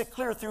Lord makes it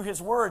clear through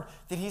his word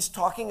that he's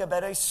talking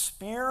about a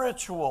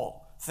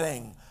spiritual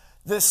thing.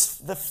 The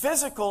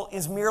physical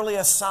is merely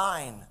a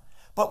sign,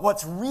 but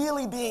what's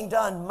really being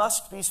done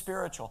must be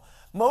spiritual.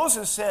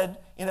 Moses said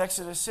in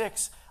Exodus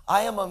 6,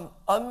 I am an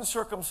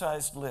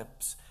uncircumcised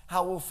lips.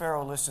 How will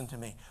Pharaoh listen to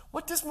me?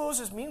 What does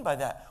Moses mean by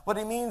that? What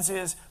he means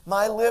is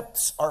my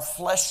lips are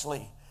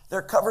fleshly.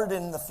 They're covered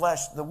in the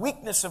flesh, the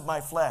weakness of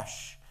my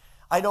flesh.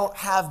 I don't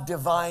have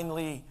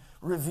divinely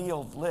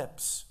revealed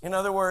lips. In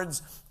other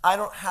words, I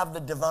don't have the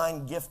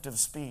divine gift of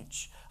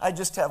speech. I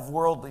just have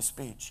worldly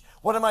speech.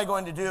 What am I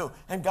going to do?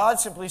 And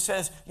God simply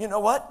says, you know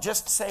what?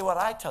 Just say what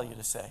I tell you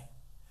to say.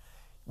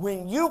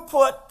 When you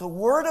put the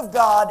word of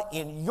God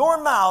in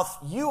your mouth,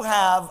 you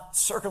have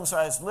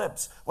circumcised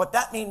lips. What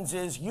that means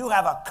is you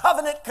have a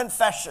covenant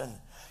confession.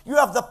 You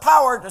have the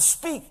power to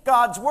speak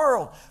God's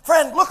word.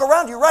 Friend, look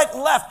around you right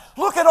and left.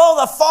 Look at all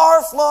the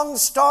far-flung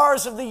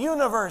stars of the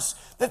universe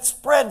that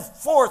spread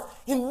forth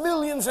in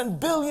millions and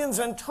billions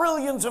and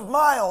trillions of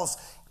miles.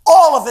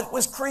 All of it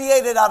was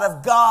created out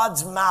of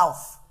God's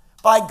mouth,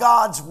 by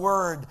God's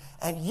word.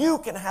 And you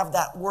can have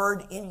that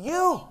word in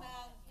you.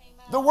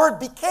 Amen. The word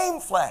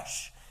became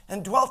flesh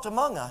and dwelt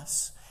among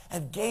us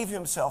and gave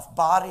himself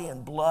body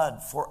and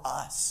blood for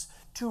us,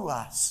 to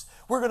us.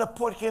 We're going to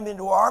put him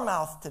into our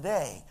mouth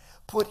today.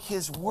 Put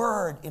his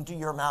word into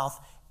your mouth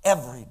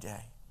every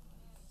day.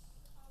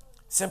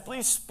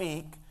 Simply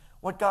speak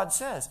what God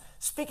says.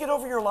 Speak it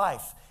over your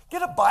life.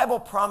 Get a Bible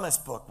promise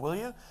book, will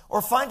you?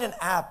 Or find an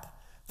app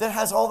that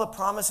has all the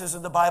promises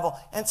of the Bible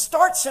and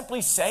start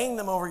simply saying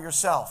them over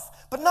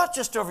yourself. But not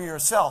just over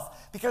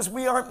yourself, because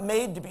we aren't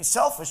made to be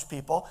selfish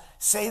people.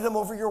 Say them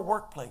over your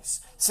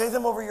workplace. Say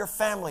them over your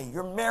family,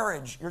 your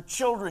marriage, your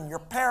children, your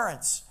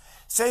parents.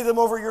 Say them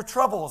over your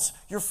troubles,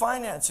 your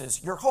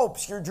finances, your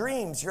hopes, your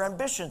dreams, your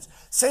ambitions.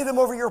 Say them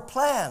over your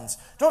plans.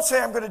 Don't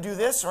say, I'm going to do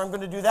this or I'm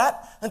going to do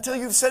that until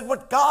you've said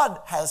what God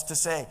has to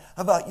say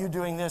about you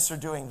doing this or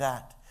doing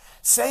that.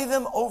 Say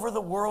them over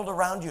the world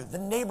around you, the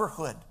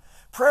neighborhood.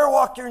 Prayer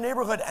walk your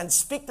neighborhood and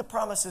speak the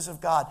promises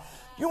of God.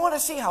 You want to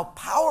see how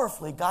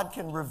powerfully God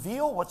can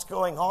reveal what's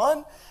going on?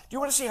 Do you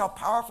want to see how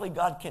powerfully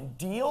God can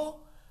deal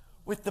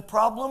with the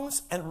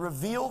problems and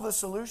reveal the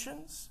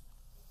solutions?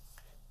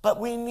 But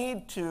we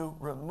need to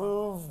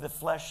remove the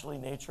fleshly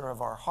nature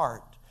of our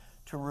heart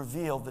to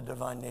reveal the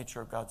divine nature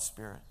of God's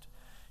Spirit.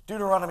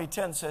 Deuteronomy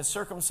 10 says,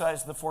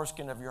 circumcise the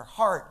foreskin of your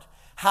heart.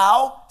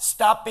 How?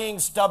 Stop being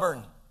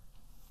stubborn.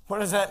 What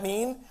does that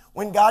mean?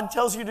 When God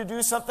tells you to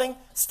do something,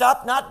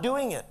 stop not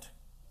doing it.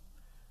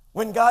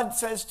 When God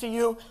says to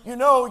you, you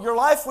know, your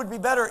life would be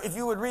better if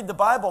you would read the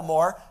Bible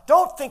more,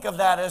 don't think of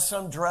that as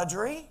some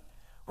drudgery.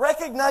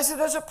 Recognize it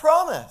as a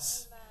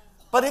promise.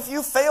 But if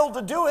you fail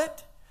to do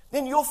it,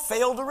 then you'll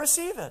fail to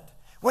receive it.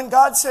 When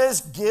God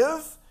says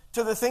give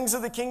to the things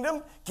of the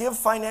kingdom, give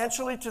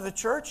financially to the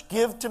church,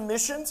 give to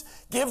missions,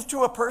 give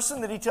to a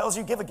person that he tells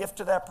you, give a gift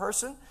to that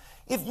person.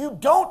 If you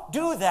don't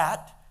do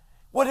that,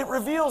 what it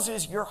reveals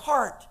is your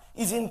heart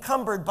is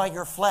encumbered by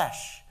your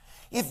flesh.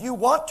 If you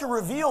want to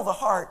reveal the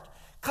heart,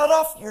 cut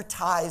off your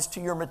ties to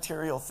your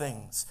material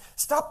things.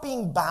 Stop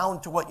being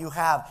bound to what you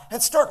have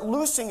and start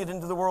loosing it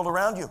into the world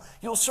around you.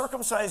 You'll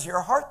circumcise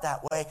your heart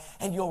that way,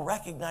 and you'll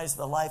recognize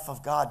the life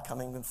of God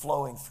coming and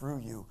flowing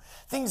through you.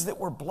 Things that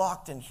were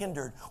blocked and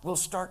hindered will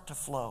start to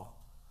flow.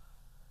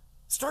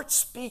 Start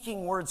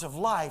speaking words of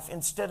life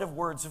instead of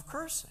words of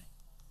cursing.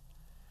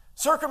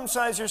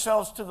 Circumcise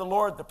yourselves to the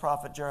Lord, the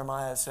prophet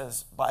Jeremiah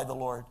says, by the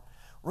Lord.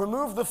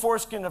 Remove the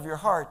foreskin of your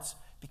hearts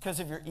because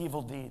of your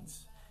evil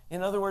deeds.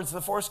 In other words,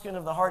 the foreskin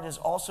of the heart is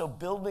also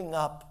building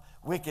up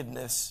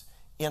wickedness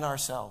in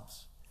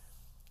ourselves.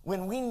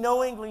 When we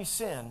knowingly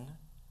sin,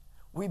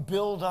 we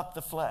build up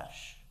the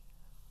flesh.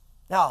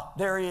 Now,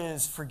 there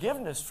is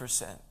forgiveness for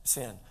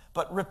sin,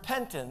 but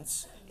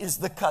repentance is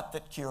the cut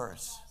that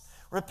cures.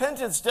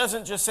 Repentance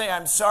doesn't just say,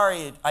 I'm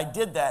sorry I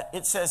did that.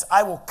 It says,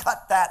 I will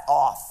cut that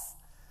off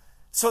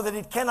so that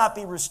it cannot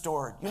be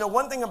restored. You know,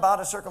 one thing about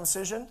a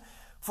circumcision,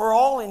 for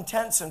all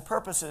intents and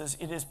purposes,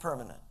 it is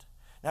permanent.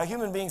 Now,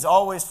 human beings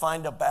always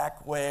find a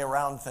back way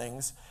around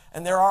things,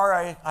 and there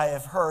are, I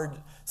have heard,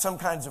 some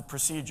kinds of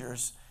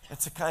procedures.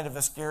 It's a kind of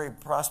a scary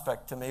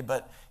prospect to me,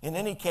 but in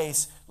any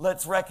case,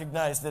 let's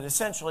recognize that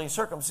essentially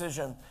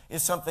circumcision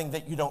is something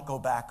that you don't go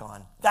back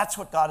on. That's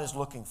what God is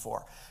looking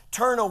for.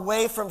 Turn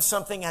away from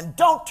something and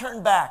don't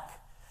turn back.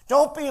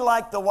 Don't be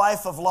like the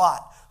wife of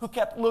Lot, who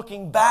kept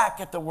looking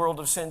back at the world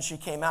of sin she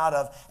came out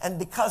of, and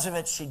because of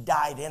it, she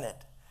died in it.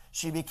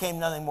 She became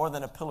nothing more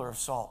than a pillar of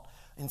salt.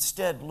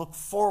 Instead, look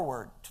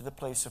forward to the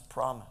place of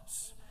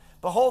promise.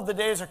 Behold, the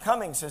days are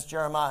coming, says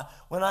Jeremiah,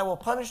 when I will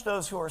punish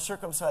those who are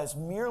circumcised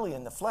merely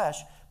in the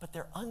flesh, but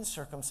they're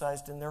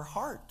uncircumcised in their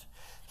heart.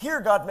 Here,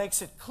 God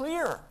makes it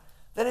clear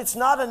that it's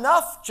not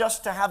enough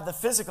just to have the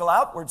physical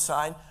outward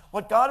sign.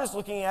 What God is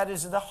looking at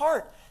is the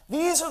heart.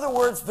 These are the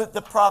words that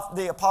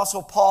the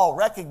Apostle Paul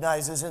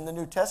recognizes in the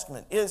New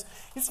Testament.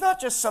 It's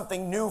not just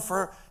something new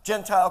for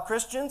Gentile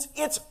Christians.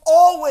 It's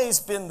always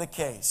been the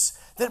case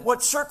that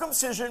what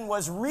circumcision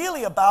was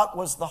really about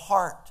was the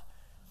heart,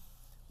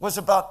 was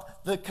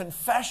about the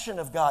confession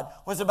of God,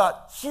 was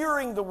about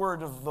hearing the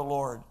word of the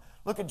Lord.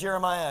 Look at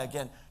Jeremiah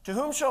again. To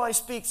whom shall I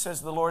speak,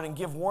 says the Lord, and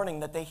give warning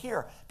that they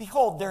hear?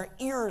 Behold, their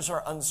ears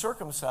are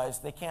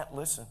uncircumcised, they can't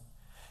listen.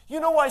 You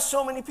know why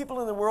so many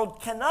people in the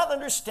world cannot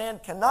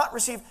understand, cannot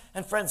receive,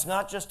 and friends,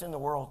 not just in the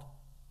world,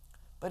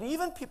 but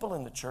even people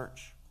in the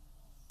church.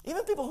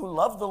 Even people who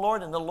love the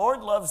Lord and the Lord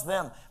loves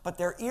them, but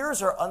their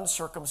ears are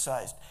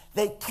uncircumcised.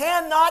 They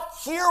cannot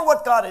hear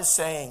what God is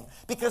saying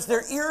because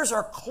their ears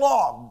are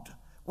clogged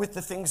with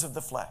the things of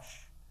the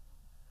flesh.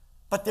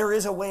 But there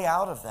is a way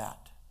out of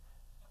that.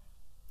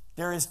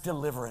 There is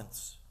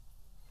deliverance.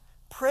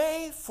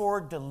 Pray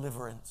for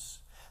deliverance.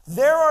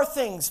 There are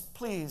things,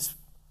 please,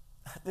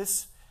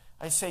 this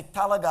I say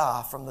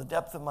talaga from the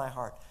depth of my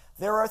heart.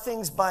 There are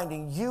things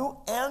binding you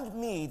and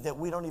me that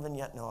we don't even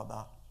yet know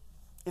about.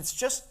 It's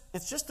just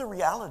the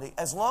reality.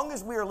 As long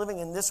as we are living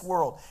in this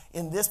world,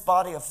 in this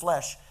body of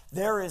flesh,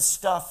 there is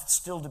stuff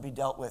still to be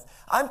dealt with.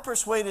 I'm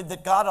persuaded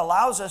that God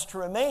allows us to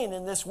remain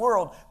in this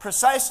world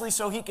precisely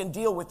so he can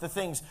deal with the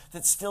things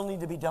that still need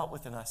to be dealt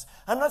with in us.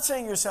 I'm not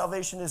saying your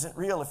salvation isn't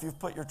real if you've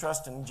put your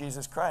trust in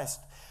Jesus Christ.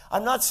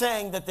 I'm not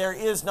saying that there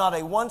is not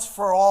a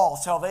once-for-all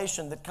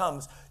salvation that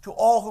comes to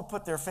all who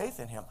put their faith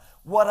in him.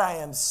 What I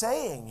am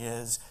saying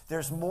is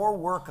there's more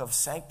work of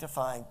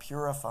sanctifying,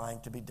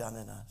 purifying to be done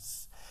in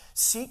us.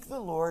 Seek the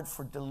Lord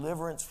for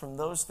deliverance from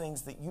those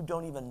things that you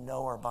don't even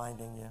know are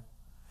binding you.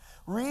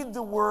 Read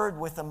the word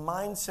with a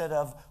mindset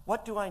of,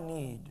 what do I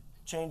need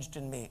changed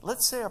in me?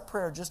 Let's say a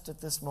prayer just at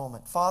this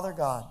moment. Father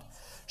God,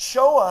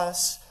 show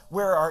us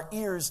where our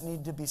ears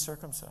need to be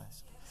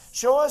circumcised.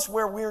 Show us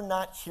where we're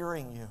not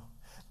hearing you.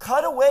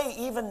 Cut away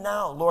even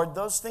now, Lord,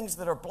 those things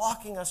that are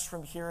blocking us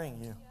from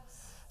hearing you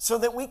so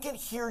that we can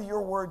hear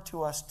your word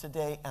to us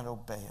today and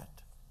obey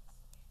it.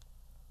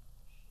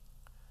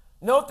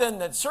 Note then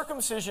that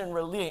circumcision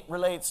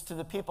relates to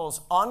the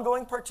people's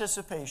ongoing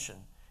participation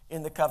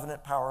in the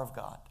covenant power of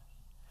God.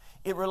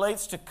 It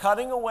relates to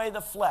cutting away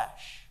the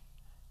flesh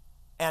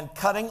and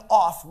cutting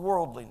off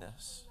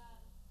worldliness.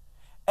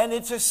 And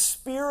it's a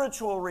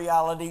spiritual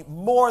reality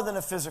more than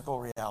a physical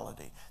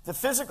reality. The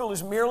physical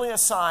is merely a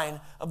sign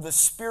of the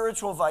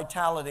spiritual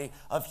vitality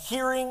of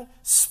hearing,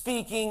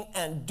 speaking,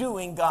 and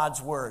doing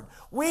God's word.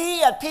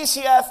 We at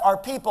PCF are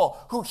people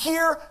who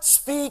hear,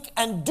 speak,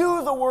 and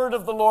do the word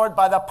of the Lord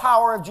by the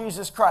power of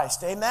Jesus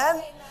Christ. Amen?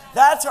 Amen.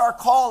 That's our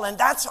call, and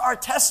that's our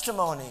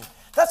testimony.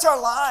 That's our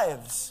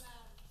lives.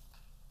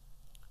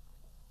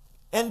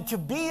 And to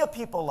be a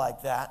people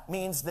like that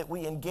means that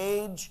we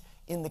engage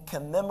in the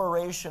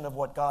commemoration of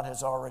what God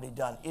has already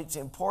done. It's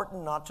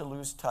important not to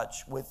lose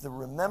touch with the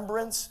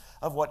remembrance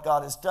of what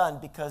God has done,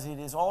 because it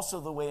is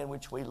also the way in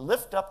which we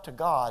lift up to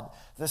God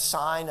the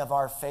sign of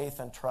our faith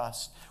and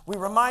trust. We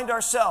remind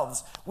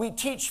ourselves, we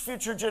teach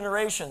future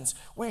generations,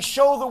 we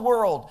show the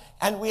world,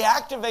 and we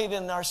activate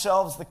in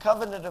ourselves the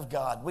covenant of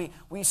God.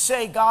 We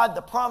say, God,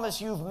 the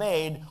promise you've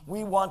made,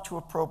 we want to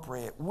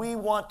appropriate. We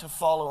want to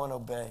follow and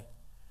obey.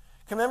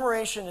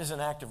 Commemoration is an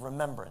act of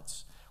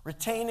remembrance,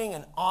 retaining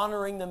and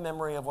honoring the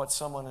memory of what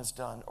someone has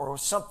done or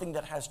something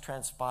that has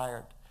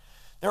transpired.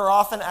 There are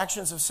often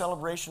actions of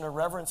celebration or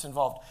reverence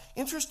involved.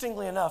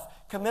 Interestingly enough,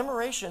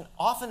 commemoration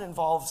often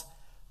involves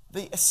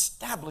the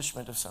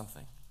establishment of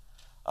something,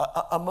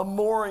 a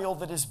memorial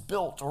that is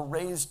built or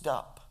raised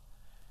up.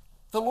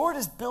 The Lord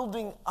is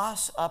building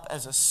us up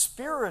as a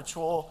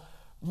spiritual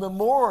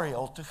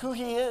memorial to who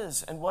He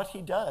is and what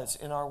He does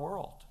in our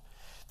world.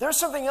 There's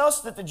something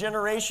else that the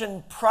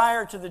generation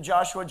prior to the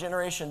Joshua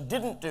generation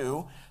didn't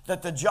do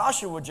that the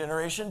Joshua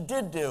generation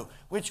did do,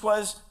 which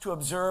was to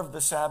observe to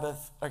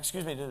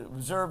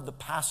observe the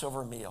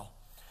Passover meal.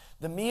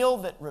 The meal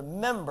that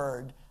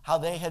remembered how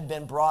they had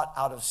been brought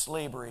out of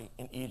slavery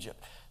in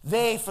Egypt.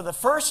 They, for the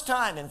first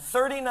time in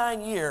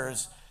 39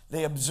 years,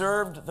 they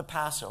observed the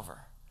Passover.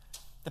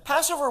 The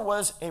Passover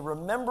was a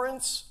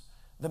remembrance,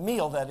 the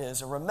meal that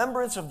is, a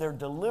remembrance of their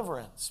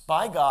deliverance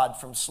by God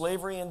from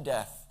slavery and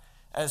death,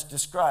 as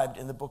described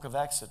in the book of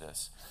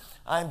Exodus.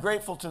 I am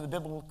grateful to the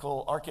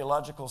Biblical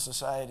Archaeological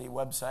Society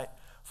website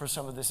for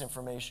some of this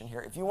information here.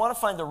 If you want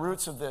to find the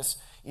roots of this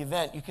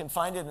event, you can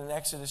find it in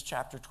Exodus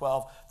chapter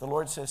 12. The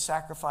Lord says,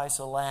 sacrifice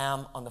a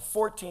lamb on the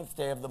 14th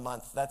day of the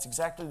month. That's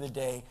exactly the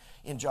day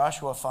in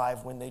Joshua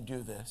 5 when they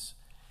do this.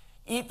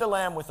 Eat the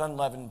lamb with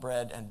unleavened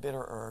bread and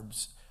bitter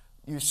herbs.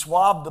 You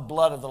swab the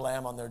blood of the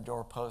lamb on their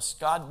doorposts.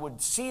 God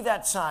would see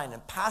that sign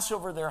and pass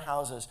over their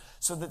houses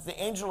so that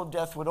the angel of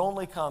death would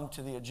only come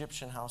to the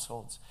Egyptian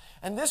households.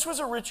 And this was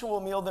a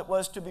ritual meal that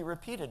was to be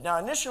repeated. Now,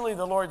 initially,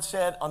 the Lord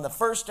said on the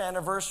first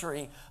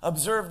anniversary,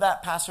 observe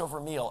that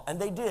Passover meal. And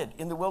they did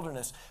in the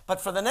wilderness.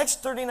 But for the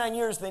next 39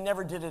 years, they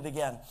never did it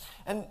again.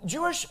 And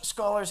Jewish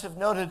scholars have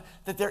noted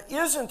that there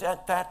isn't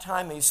at that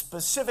time a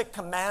specific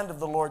command of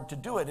the Lord to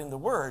do it in the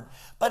Word,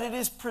 but it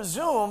is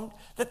presumed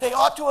that they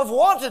ought to have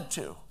wanted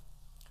to.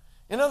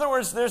 In other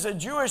words, there's a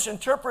Jewish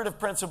interpretive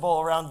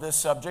principle around this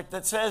subject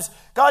that says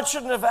God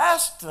shouldn't have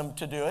asked them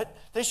to do it.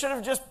 They should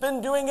have just been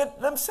doing it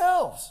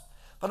themselves.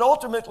 But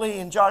ultimately,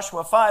 in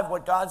Joshua 5,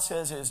 what God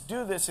says is,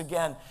 do this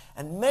again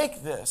and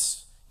make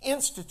this,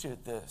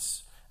 institute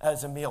this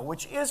as a meal,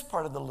 which is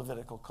part of the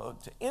Levitical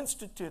code, to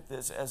institute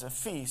this as a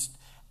feast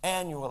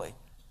annually,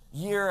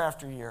 year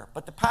after year.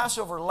 But the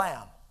Passover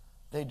lamb,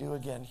 they do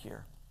again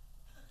here.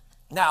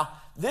 Now,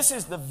 this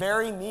is the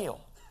very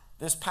meal.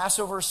 This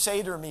Passover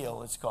Seder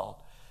meal, it's called.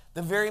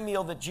 The very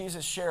meal that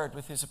Jesus shared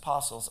with his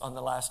apostles on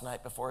the last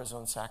night before his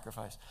own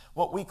sacrifice.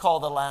 What we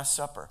call the Last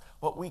Supper.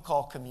 What we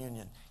call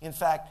communion. In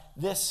fact,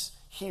 this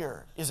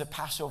here is a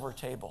Passover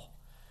table.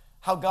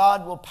 How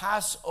God will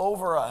pass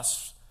over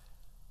us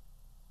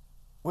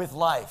with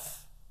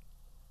life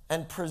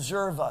and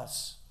preserve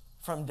us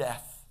from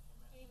death.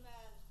 Amen.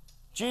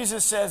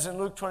 Jesus says in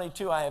Luke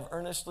 22, I have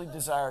earnestly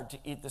desired to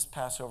eat this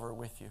Passover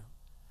with you.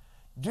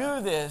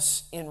 Do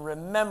this in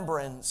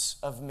remembrance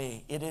of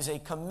me. It is a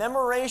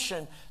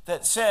commemoration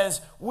that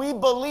says, we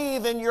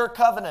believe in your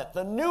covenant,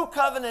 the new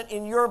covenant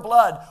in your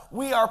blood.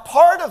 We are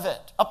part of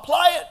it.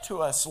 Apply it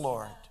to us,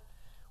 Lord.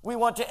 We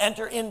want to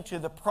enter into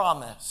the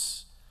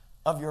promise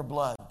of your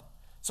blood.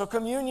 So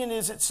communion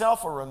is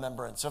itself a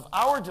remembrance of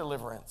our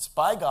deliverance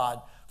by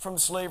God from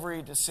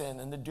slavery to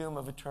sin and the doom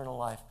of eternal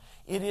life.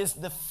 It is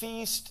the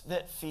feast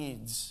that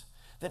feeds,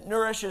 that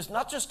nourishes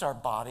not just our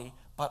body,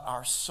 but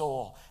our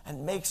soul,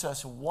 and makes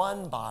us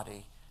one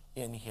body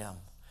in him.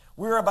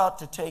 We're about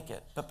to take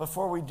it, but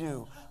before we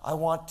do, I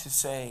want to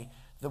say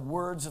the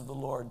words of the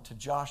Lord to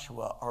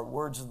Joshua are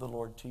words of the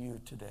Lord to you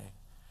today.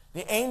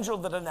 The angel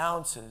that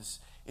announces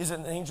is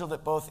an angel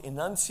that both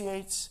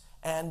enunciates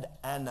and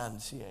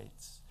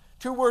annunciates.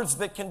 Two words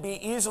that can be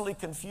easily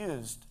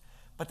confused,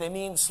 but they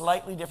mean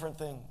slightly different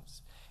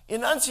things.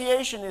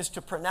 Enunciation is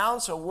to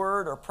pronounce a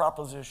word or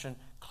proposition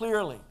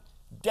clearly,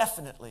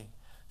 definitely,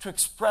 to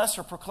express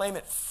or proclaim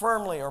it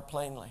firmly or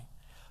plainly.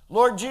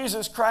 Lord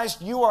Jesus Christ,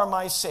 you are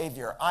my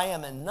Savior. I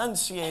am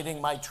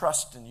enunciating my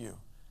trust in you.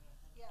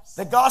 Yes.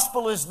 The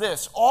gospel is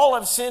this: all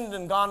have sinned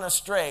and gone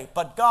astray,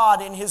 but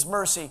God in his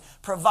mercy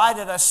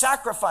provided a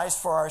sacrifice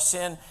for our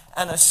sin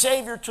and a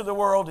Savior to the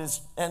world,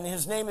 and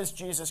his name is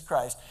Jesus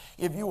Christ.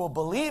 If you will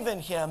believe in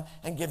him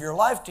and give your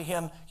life to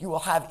him, you will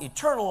have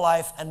eternal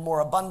life and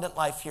more abundant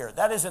life here.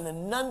 That is an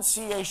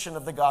enunciation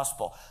of the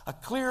gospel, a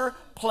clear,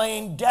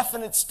 plain,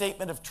 definite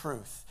statement of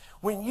truth.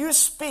 When you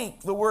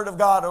speak the word of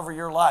God over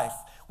your life,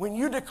 when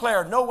you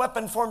declare, no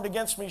weapon formed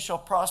against me shall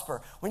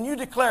prosper. When you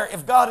declare,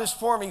 if God is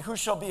for me, who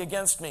shall be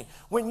against me?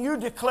 When you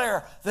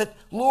declare that,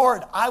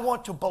 Lord, I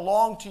want to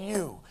belong to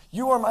you.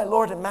 You are my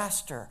Lord and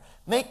Master.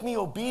 Make me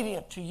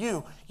obedient to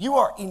you. You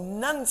are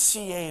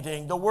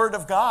enunciating the word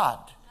of God.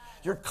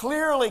 You're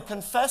clearly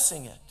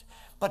confessing it.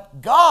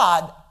 But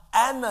God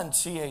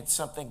enunciates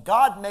something.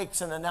 God makes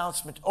an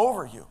announcement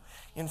over you.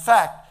 In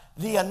fact,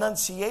 the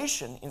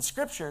annunciation in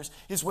scriptures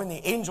is when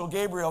the angel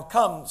Gabriel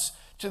comes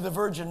to the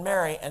Virgin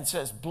Mary and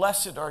says,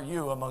 blessed are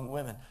you among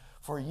women,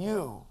 for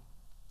you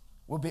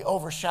will be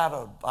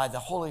overshadowed by the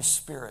Holy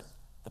Spirit,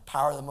 the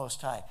power of the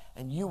Most High,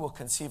 and you will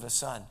conceive a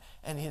son,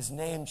 and his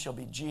name shall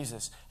be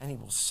Jesus, and he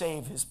will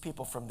save his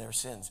people from their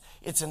sins.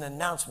 It's an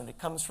announcement. It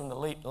comes from the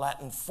late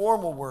Latin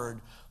formal word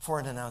for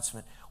an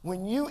announcement.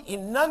 When you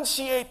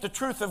enunciate the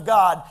truth of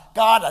God,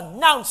 God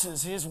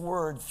announces his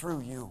word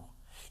through you.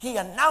 He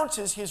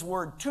announces his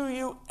word to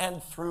you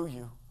and through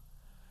you.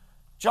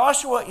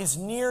 Joshua is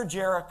near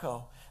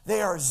Jericho.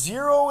 They are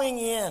zeroing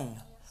in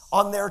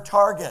on their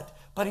target,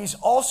 but he's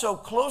also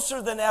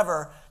closer than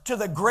ever to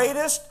the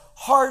greatest,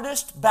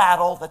 hardest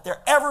battle that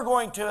they're ever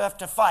going to have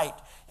to fight.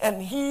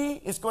 And he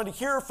is going to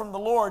hear from the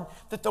Lord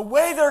that the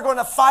way they're going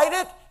to fight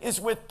it is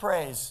with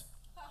praise.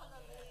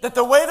 That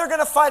the way they're going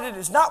to fight it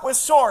is not with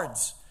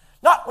swords,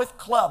 not with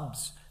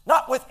clubs,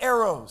 not with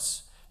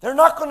arrows. They're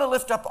not going to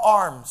lift up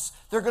arms.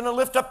 They're going to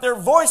lift up their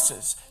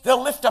voices.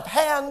 They'll lift up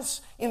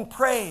hands in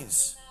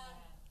praise.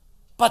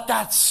 But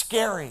that's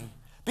scary,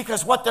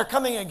 because what they're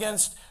coming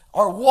against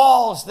are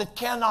walls that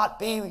cannot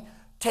be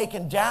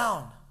taken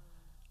down,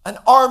 an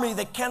army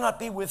that cannot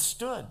be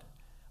withstood.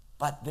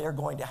 But they're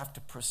going to have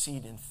to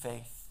proceed in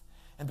faith.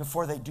 And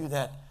before they do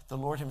that, the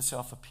Lord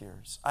himself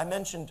appears. I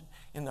mentioned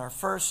in our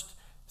first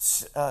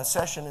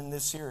session in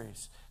this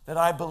series that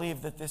I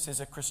believe that this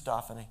is a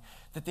Christophany,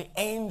 that the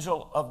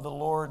angel of the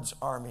Lord's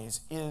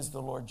armies is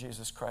the Lord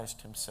Jesus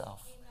Christ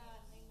himself.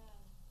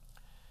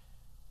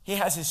 He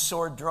has his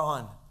sword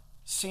drawn.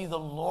 See, the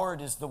Lord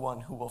is the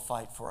one who will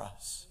fight for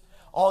us.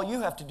 All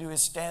you have to do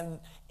is stand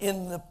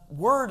in the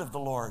word of the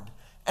Lord.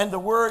 And the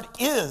word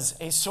is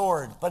a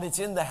sword, but it's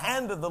in the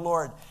hand of the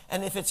Lord.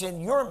 And if it's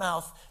in your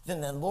mouth,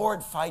 then the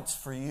Lord fights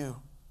for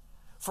you.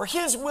 For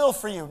his will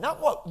for you,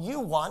 not what you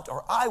want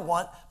or I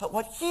want, but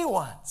what he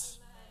wants,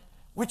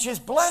 which is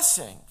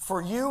blessing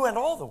for you and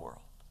all the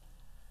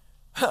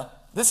world.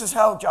 This is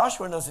how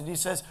Joshua knows it. He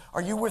says,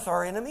 are you with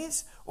our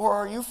enemies or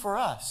are you for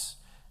us?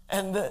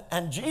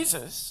 And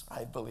Jesus,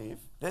 I believe,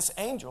 this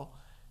angel,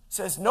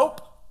 says, nope.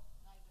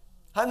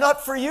 I'm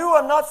not for you.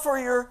 I'm not for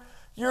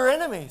your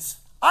enemies.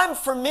 I'm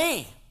for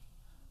me.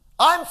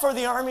 I'm for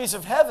the armies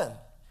of heaven.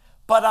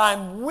 But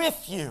I'm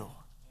with you.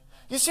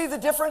 You see the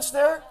difference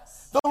there?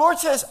 The Lord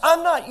says,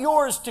 I'm not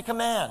yours to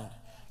command.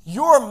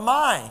 You're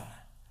mine.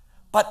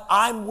 But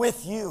I'm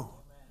with you.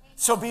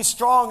 So be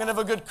strong and of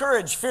a good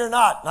courage. Fear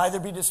not, neither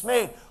be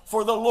dismayed.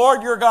 For the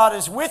Lord your God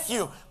is with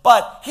you.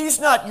 But he's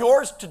not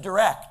yours to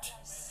direct.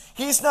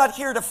 He's not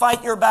here to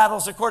fight your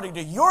battles according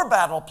to your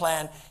battle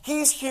plan.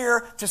 He's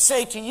here to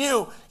say to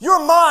you,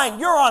 you're mine,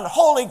 you're on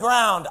holy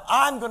ground.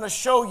 I'm going to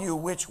show you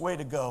which way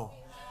to go.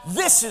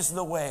 This is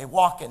the way,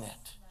 walk in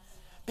it.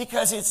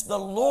 Because it's the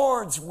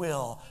Lord's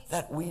will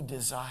that we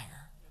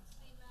desire.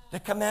 The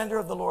commander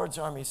of the Lord's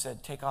army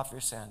said, take off your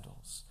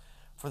sandals,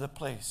 for the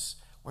place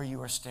where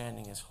you are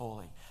standing is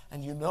holy.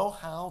 And you know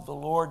how the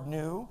Lord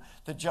knew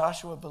that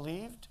Joshua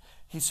believed?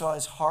 He saw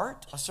his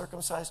heart, a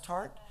circumcised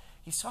heart.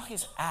 He saw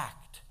his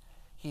act.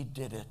 He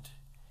did it.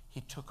 He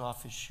took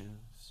off his shoes.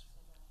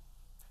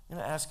 I'm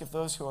going to ask if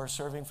those who are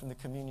serving from the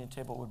communion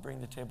table would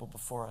bring the table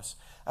before us.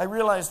 I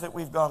realize that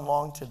we've gone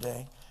long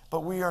today,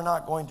 but we are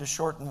not going to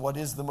shorten what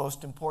is the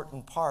most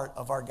important part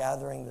of our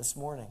gathering this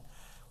morning.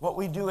 What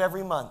we do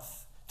every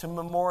month to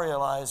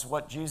memorialize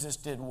what Jesus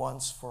did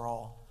once for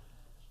all.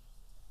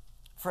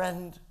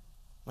 Friend,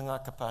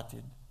 mga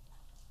kapatid,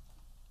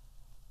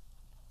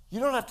 you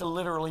don't have to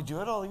literally do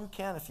it, although you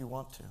can if you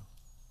want to.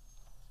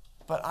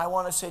 But I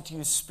want to say to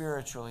you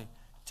spiritually,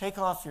 take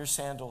off your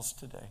sandals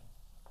today.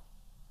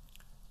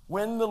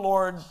 When the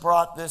Lord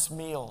brought this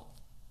meal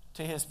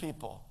to his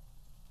people,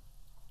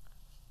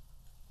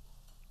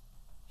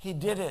 he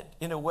did it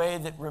in a way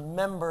that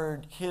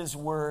remembered his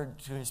word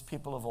to his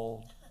people of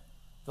old.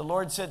 The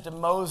Lord said to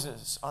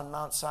Moses on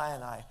Mount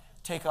Sinai,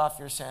 take off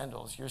your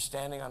sandals. You're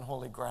standing on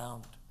holy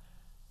ground.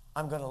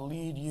 I'm going to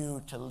lead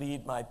you to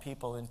lead my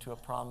people into a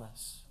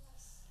promise.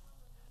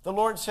 The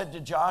Lord said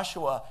to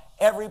Joshua,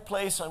 every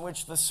place on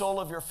which the sole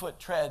of your foot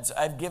treads,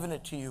 I've given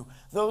it to you.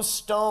 Those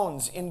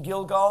stones in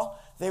Gilgal,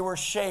 they were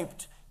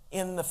shaped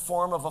in the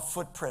form of a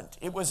footprint.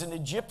 It was an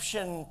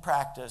Egyptian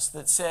practice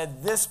that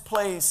said, this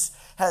place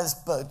has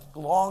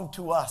belonged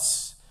to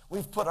us.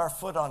 We've put our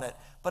foot on it,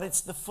 but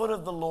it's the foot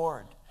of the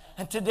Lord.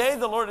 And today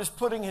the Lord is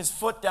putting his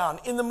foot down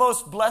in the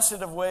most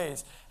blessed of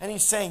ways. And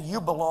he's saying,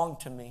 you belong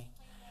to me.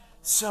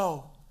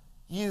 So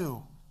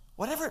you,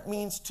 whatever it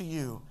means to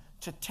you,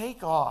 to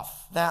take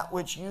off that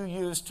which you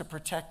use to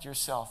protect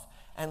yourself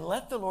and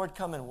let the Lord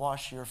come and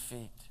wash your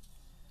feet.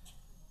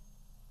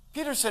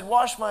 Peter said,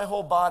 wash my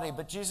whole body.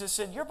 But Jesus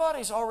said, your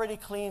body's already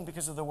clean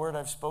because of the word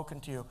I've spoken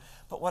to you.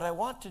 But what I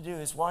want to do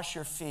is wash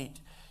your feet.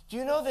 Do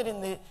you know that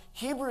in the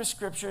Hebrew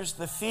scriptures,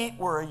 the feet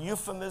were a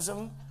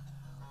euphemism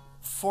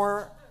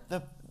for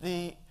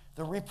the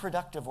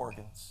reproductive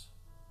organs?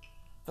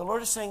 The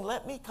Lord is saying,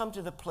 let me come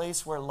to the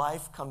place where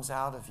life comes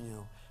out of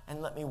you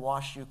and let me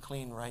wash you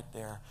clean right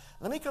there.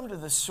 Let me come to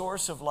the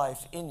source of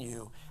life in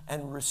you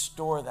and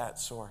restore that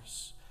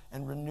source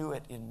and renew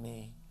it in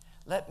me.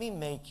 Let me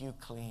make you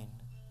clean.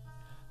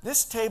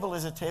 This table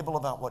is a table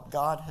about what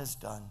God has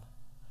done.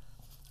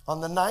 On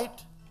the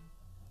night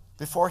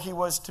before he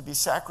was to be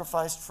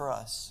sacrificed for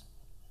us,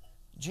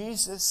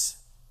 Jesus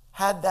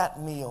had that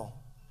meal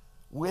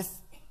with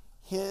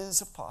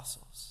his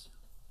apostles.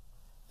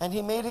 And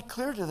he made it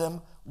clear to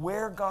them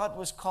where God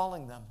was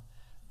calling them,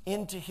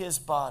 into his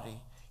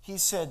body. He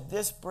said,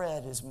 this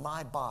bread is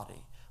my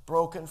body,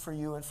 broken for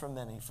you and for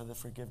many for the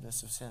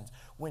forgiveness of sins.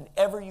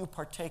 Whenever you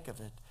partake of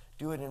it,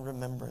 do it in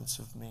remembrance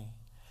of me.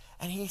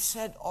 And he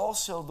said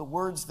also the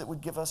words that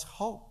would give us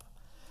hope.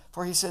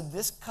 For he said,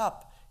 this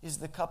cup is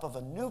the cup of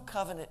a new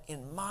covenant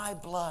in my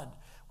blood,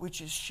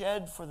 which is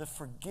shed for the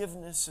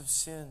forgiveness of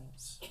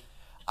sins.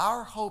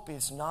 Our hope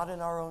is not in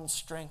our own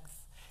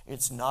strength.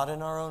 It's not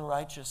in our own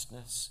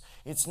righteousness.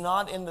 It's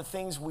not in the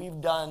things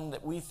we've done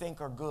that we think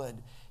are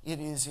good. It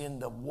is in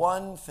the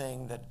one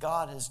thing that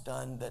God has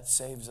done that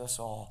saves us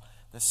all,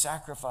 the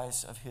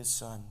sacrifice of his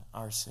Son,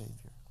 our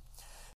Savior.